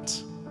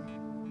that,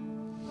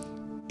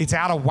 it's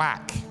out of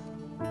whack.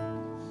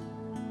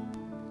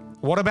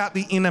 What about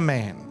the inner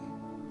man?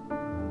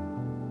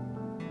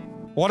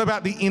 What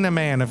about the inner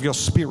man of your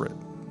spirit?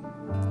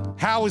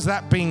 How is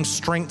that being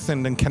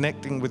strengthened and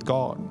connecting with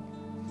God?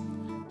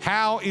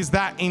 How is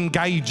that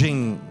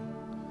engaging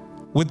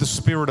with the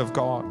Spirit of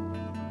God?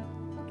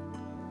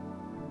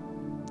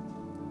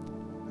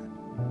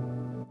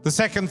 The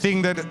second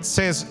thing that it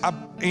says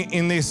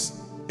in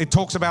this, it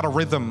talks about a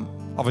rhythm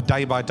of a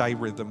day-by-day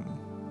rhythm.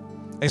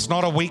 It's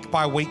not a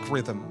week-by-week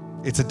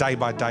rhythm. It's a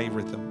day-by-day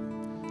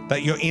rhythm.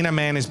 That your inner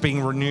man is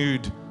being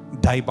renewed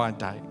day by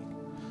day.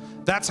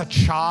 That's a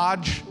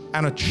charge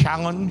and a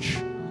challenge.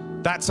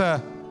 That's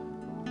a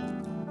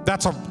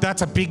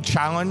big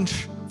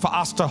challenge for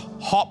us to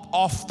hop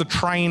off the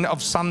train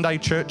of Sunday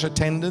church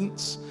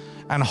attendance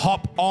and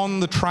hop on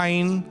the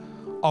train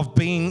of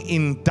being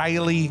in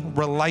daily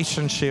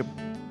relationship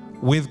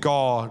with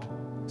God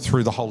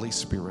through the Holy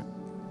Spirit.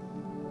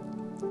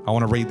 I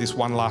want to read this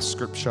one last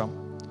scripture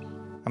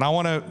and I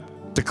want to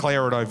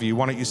declare it over you.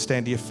 Why don't you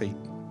stand to your feet?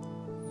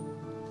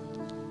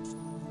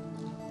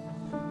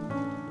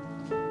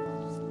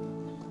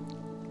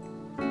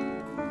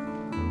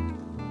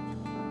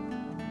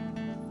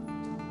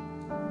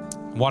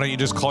 Why don't you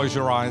just close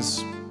your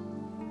eyes?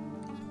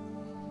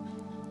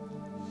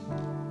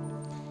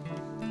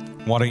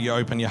 Why don't you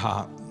open your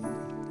heart?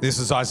 This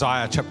is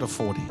Isaiah chapter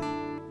 40.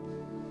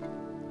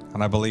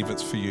 And I believe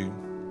it's for you.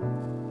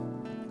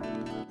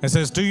 It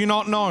says, do you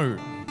not know?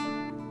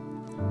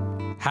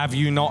 Have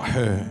you not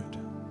heard?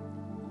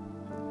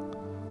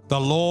 The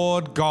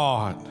Lord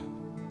God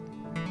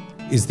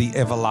is the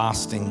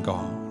everlasting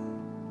God.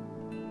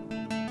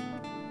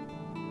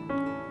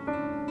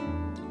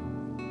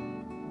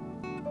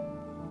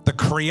 The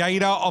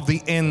creator of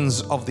the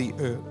ends of the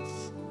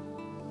earth.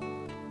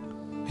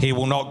 He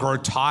will not grow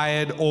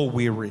tired or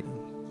weary,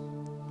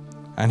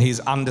 and his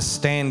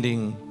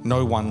understanding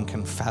no one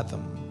can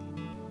fathom.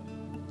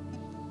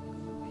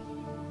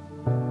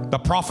 The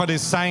prophet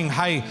is saying,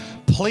 hey,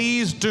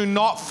 please do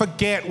not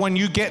forget when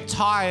you get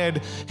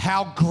tired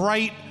how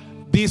great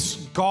this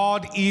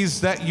God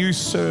is that you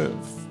serve.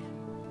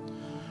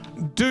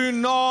 Do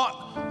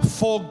not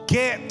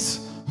forget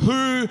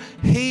who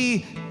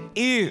he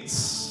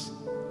is.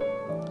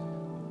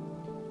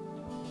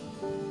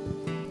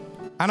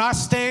 And I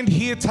stand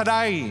here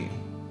today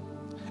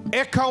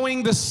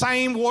echoing the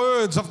same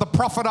words of the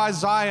prophet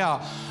Isaiah.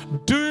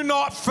 Do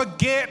not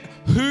forget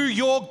who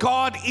your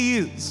God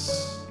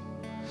is.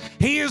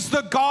 He is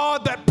the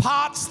God that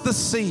parts the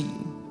sea.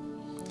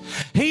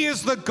 He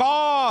is the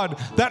God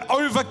that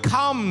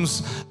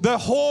overcomes the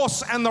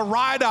horse and the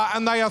rider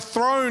and they are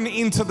thrown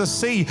into the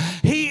sea.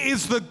 He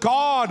is the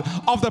God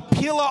of the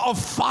pillar of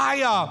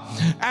fire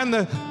and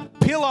the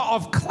pillar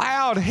of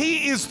cloud.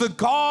 He is the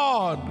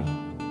God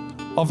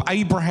of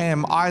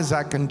Abraham,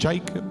 Isaac, and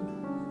Jacob.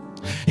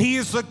 He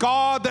is the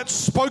God that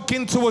spoke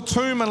into a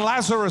tomb and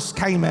Lazarus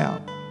came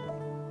out.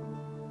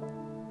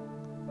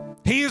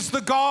 He is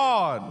the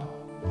God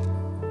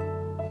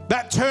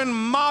that turned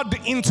mud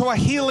into a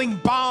healing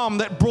balm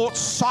that brought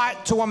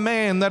sight to a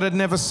man that had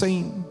never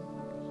seen.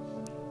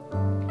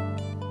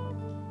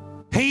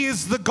 He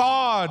is the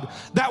God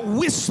that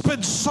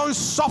whispered so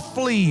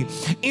softly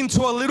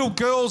into a little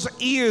girl's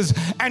ears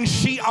and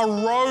she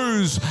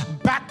arose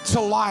back to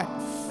life.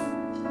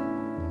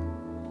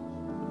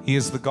 He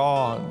is the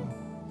God.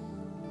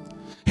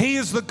 He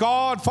is the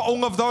God for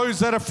all of those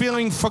that are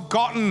feeling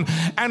forgotten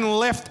and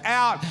left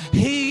out.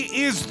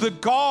 He is the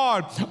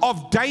God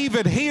of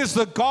David. He is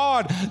the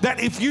God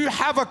that if you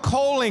have a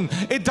calling,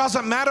 it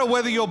doesn't matter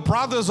whether your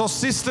brothers or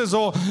sisters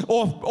or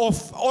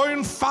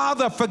own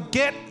father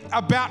forget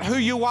about who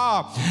you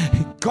are.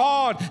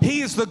 God,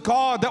 he is the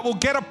God that will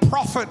get a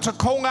prophet to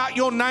call out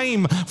your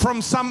name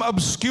from some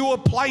obscure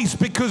place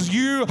because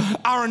you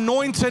are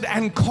anointed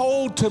and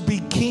called to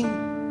be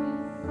king.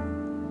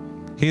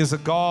 He is a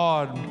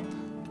God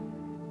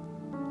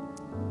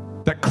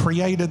that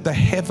created the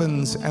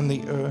heavens and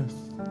the earth.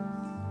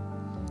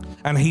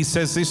 And he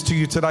says this to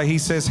you today. He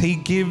says he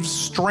gives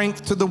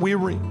strength to the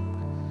weary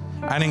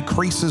and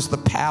increases the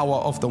power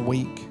of the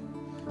weak.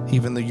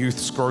 Even the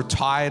youths grow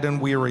tired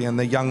and weary and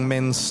the young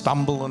men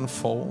stumble and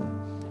fall.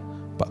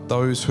 But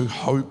those who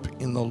hope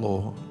in the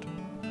Lord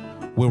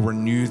will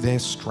renew their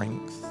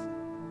strength.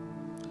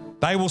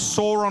 They will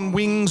soar on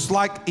wings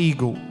like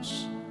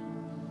eagles.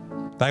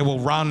 They will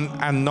run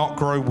and not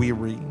grow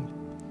weary.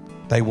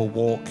 They will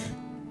walk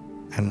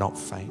and not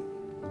faint.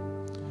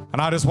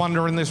 And I just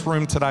wonder in this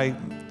room today,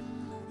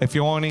 if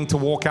you're wanting to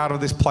walk out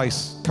of this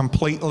place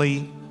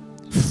completely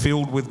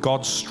filled with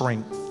God's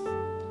strength,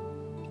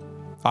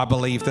 I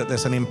believe that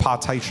there's an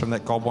impartation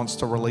that God wants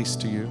to release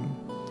to you.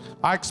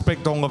 I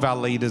expect all of our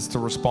leaders to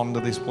respond to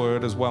this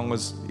word, as well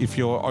as if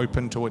you're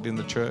open to it in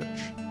the church.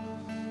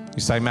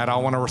 You say, Matt, I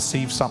want to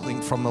receive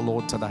something from the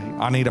Lord today.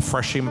 I need a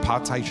fresh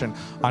impartation.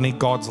 I need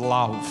God's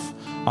love.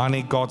 I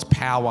need God's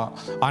power.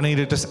 I need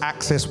to just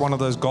access one of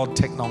those God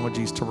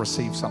technologies to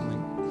receive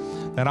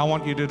something. Then I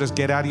want you to just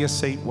get out of your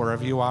seat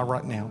wherever you are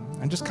right now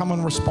and just come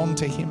and respond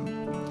to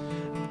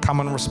Him.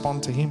 Come and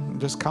respond to Him.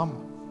 Just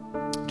come.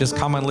 Just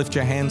come and lift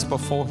your hands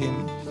before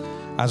Him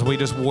as we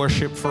just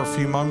worship for a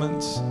few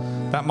moments.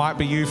 That might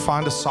be you.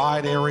 Find a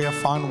side area,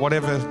 find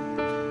whatever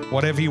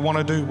you want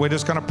to do. We're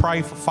just going to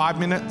pray for 5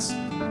 minutes.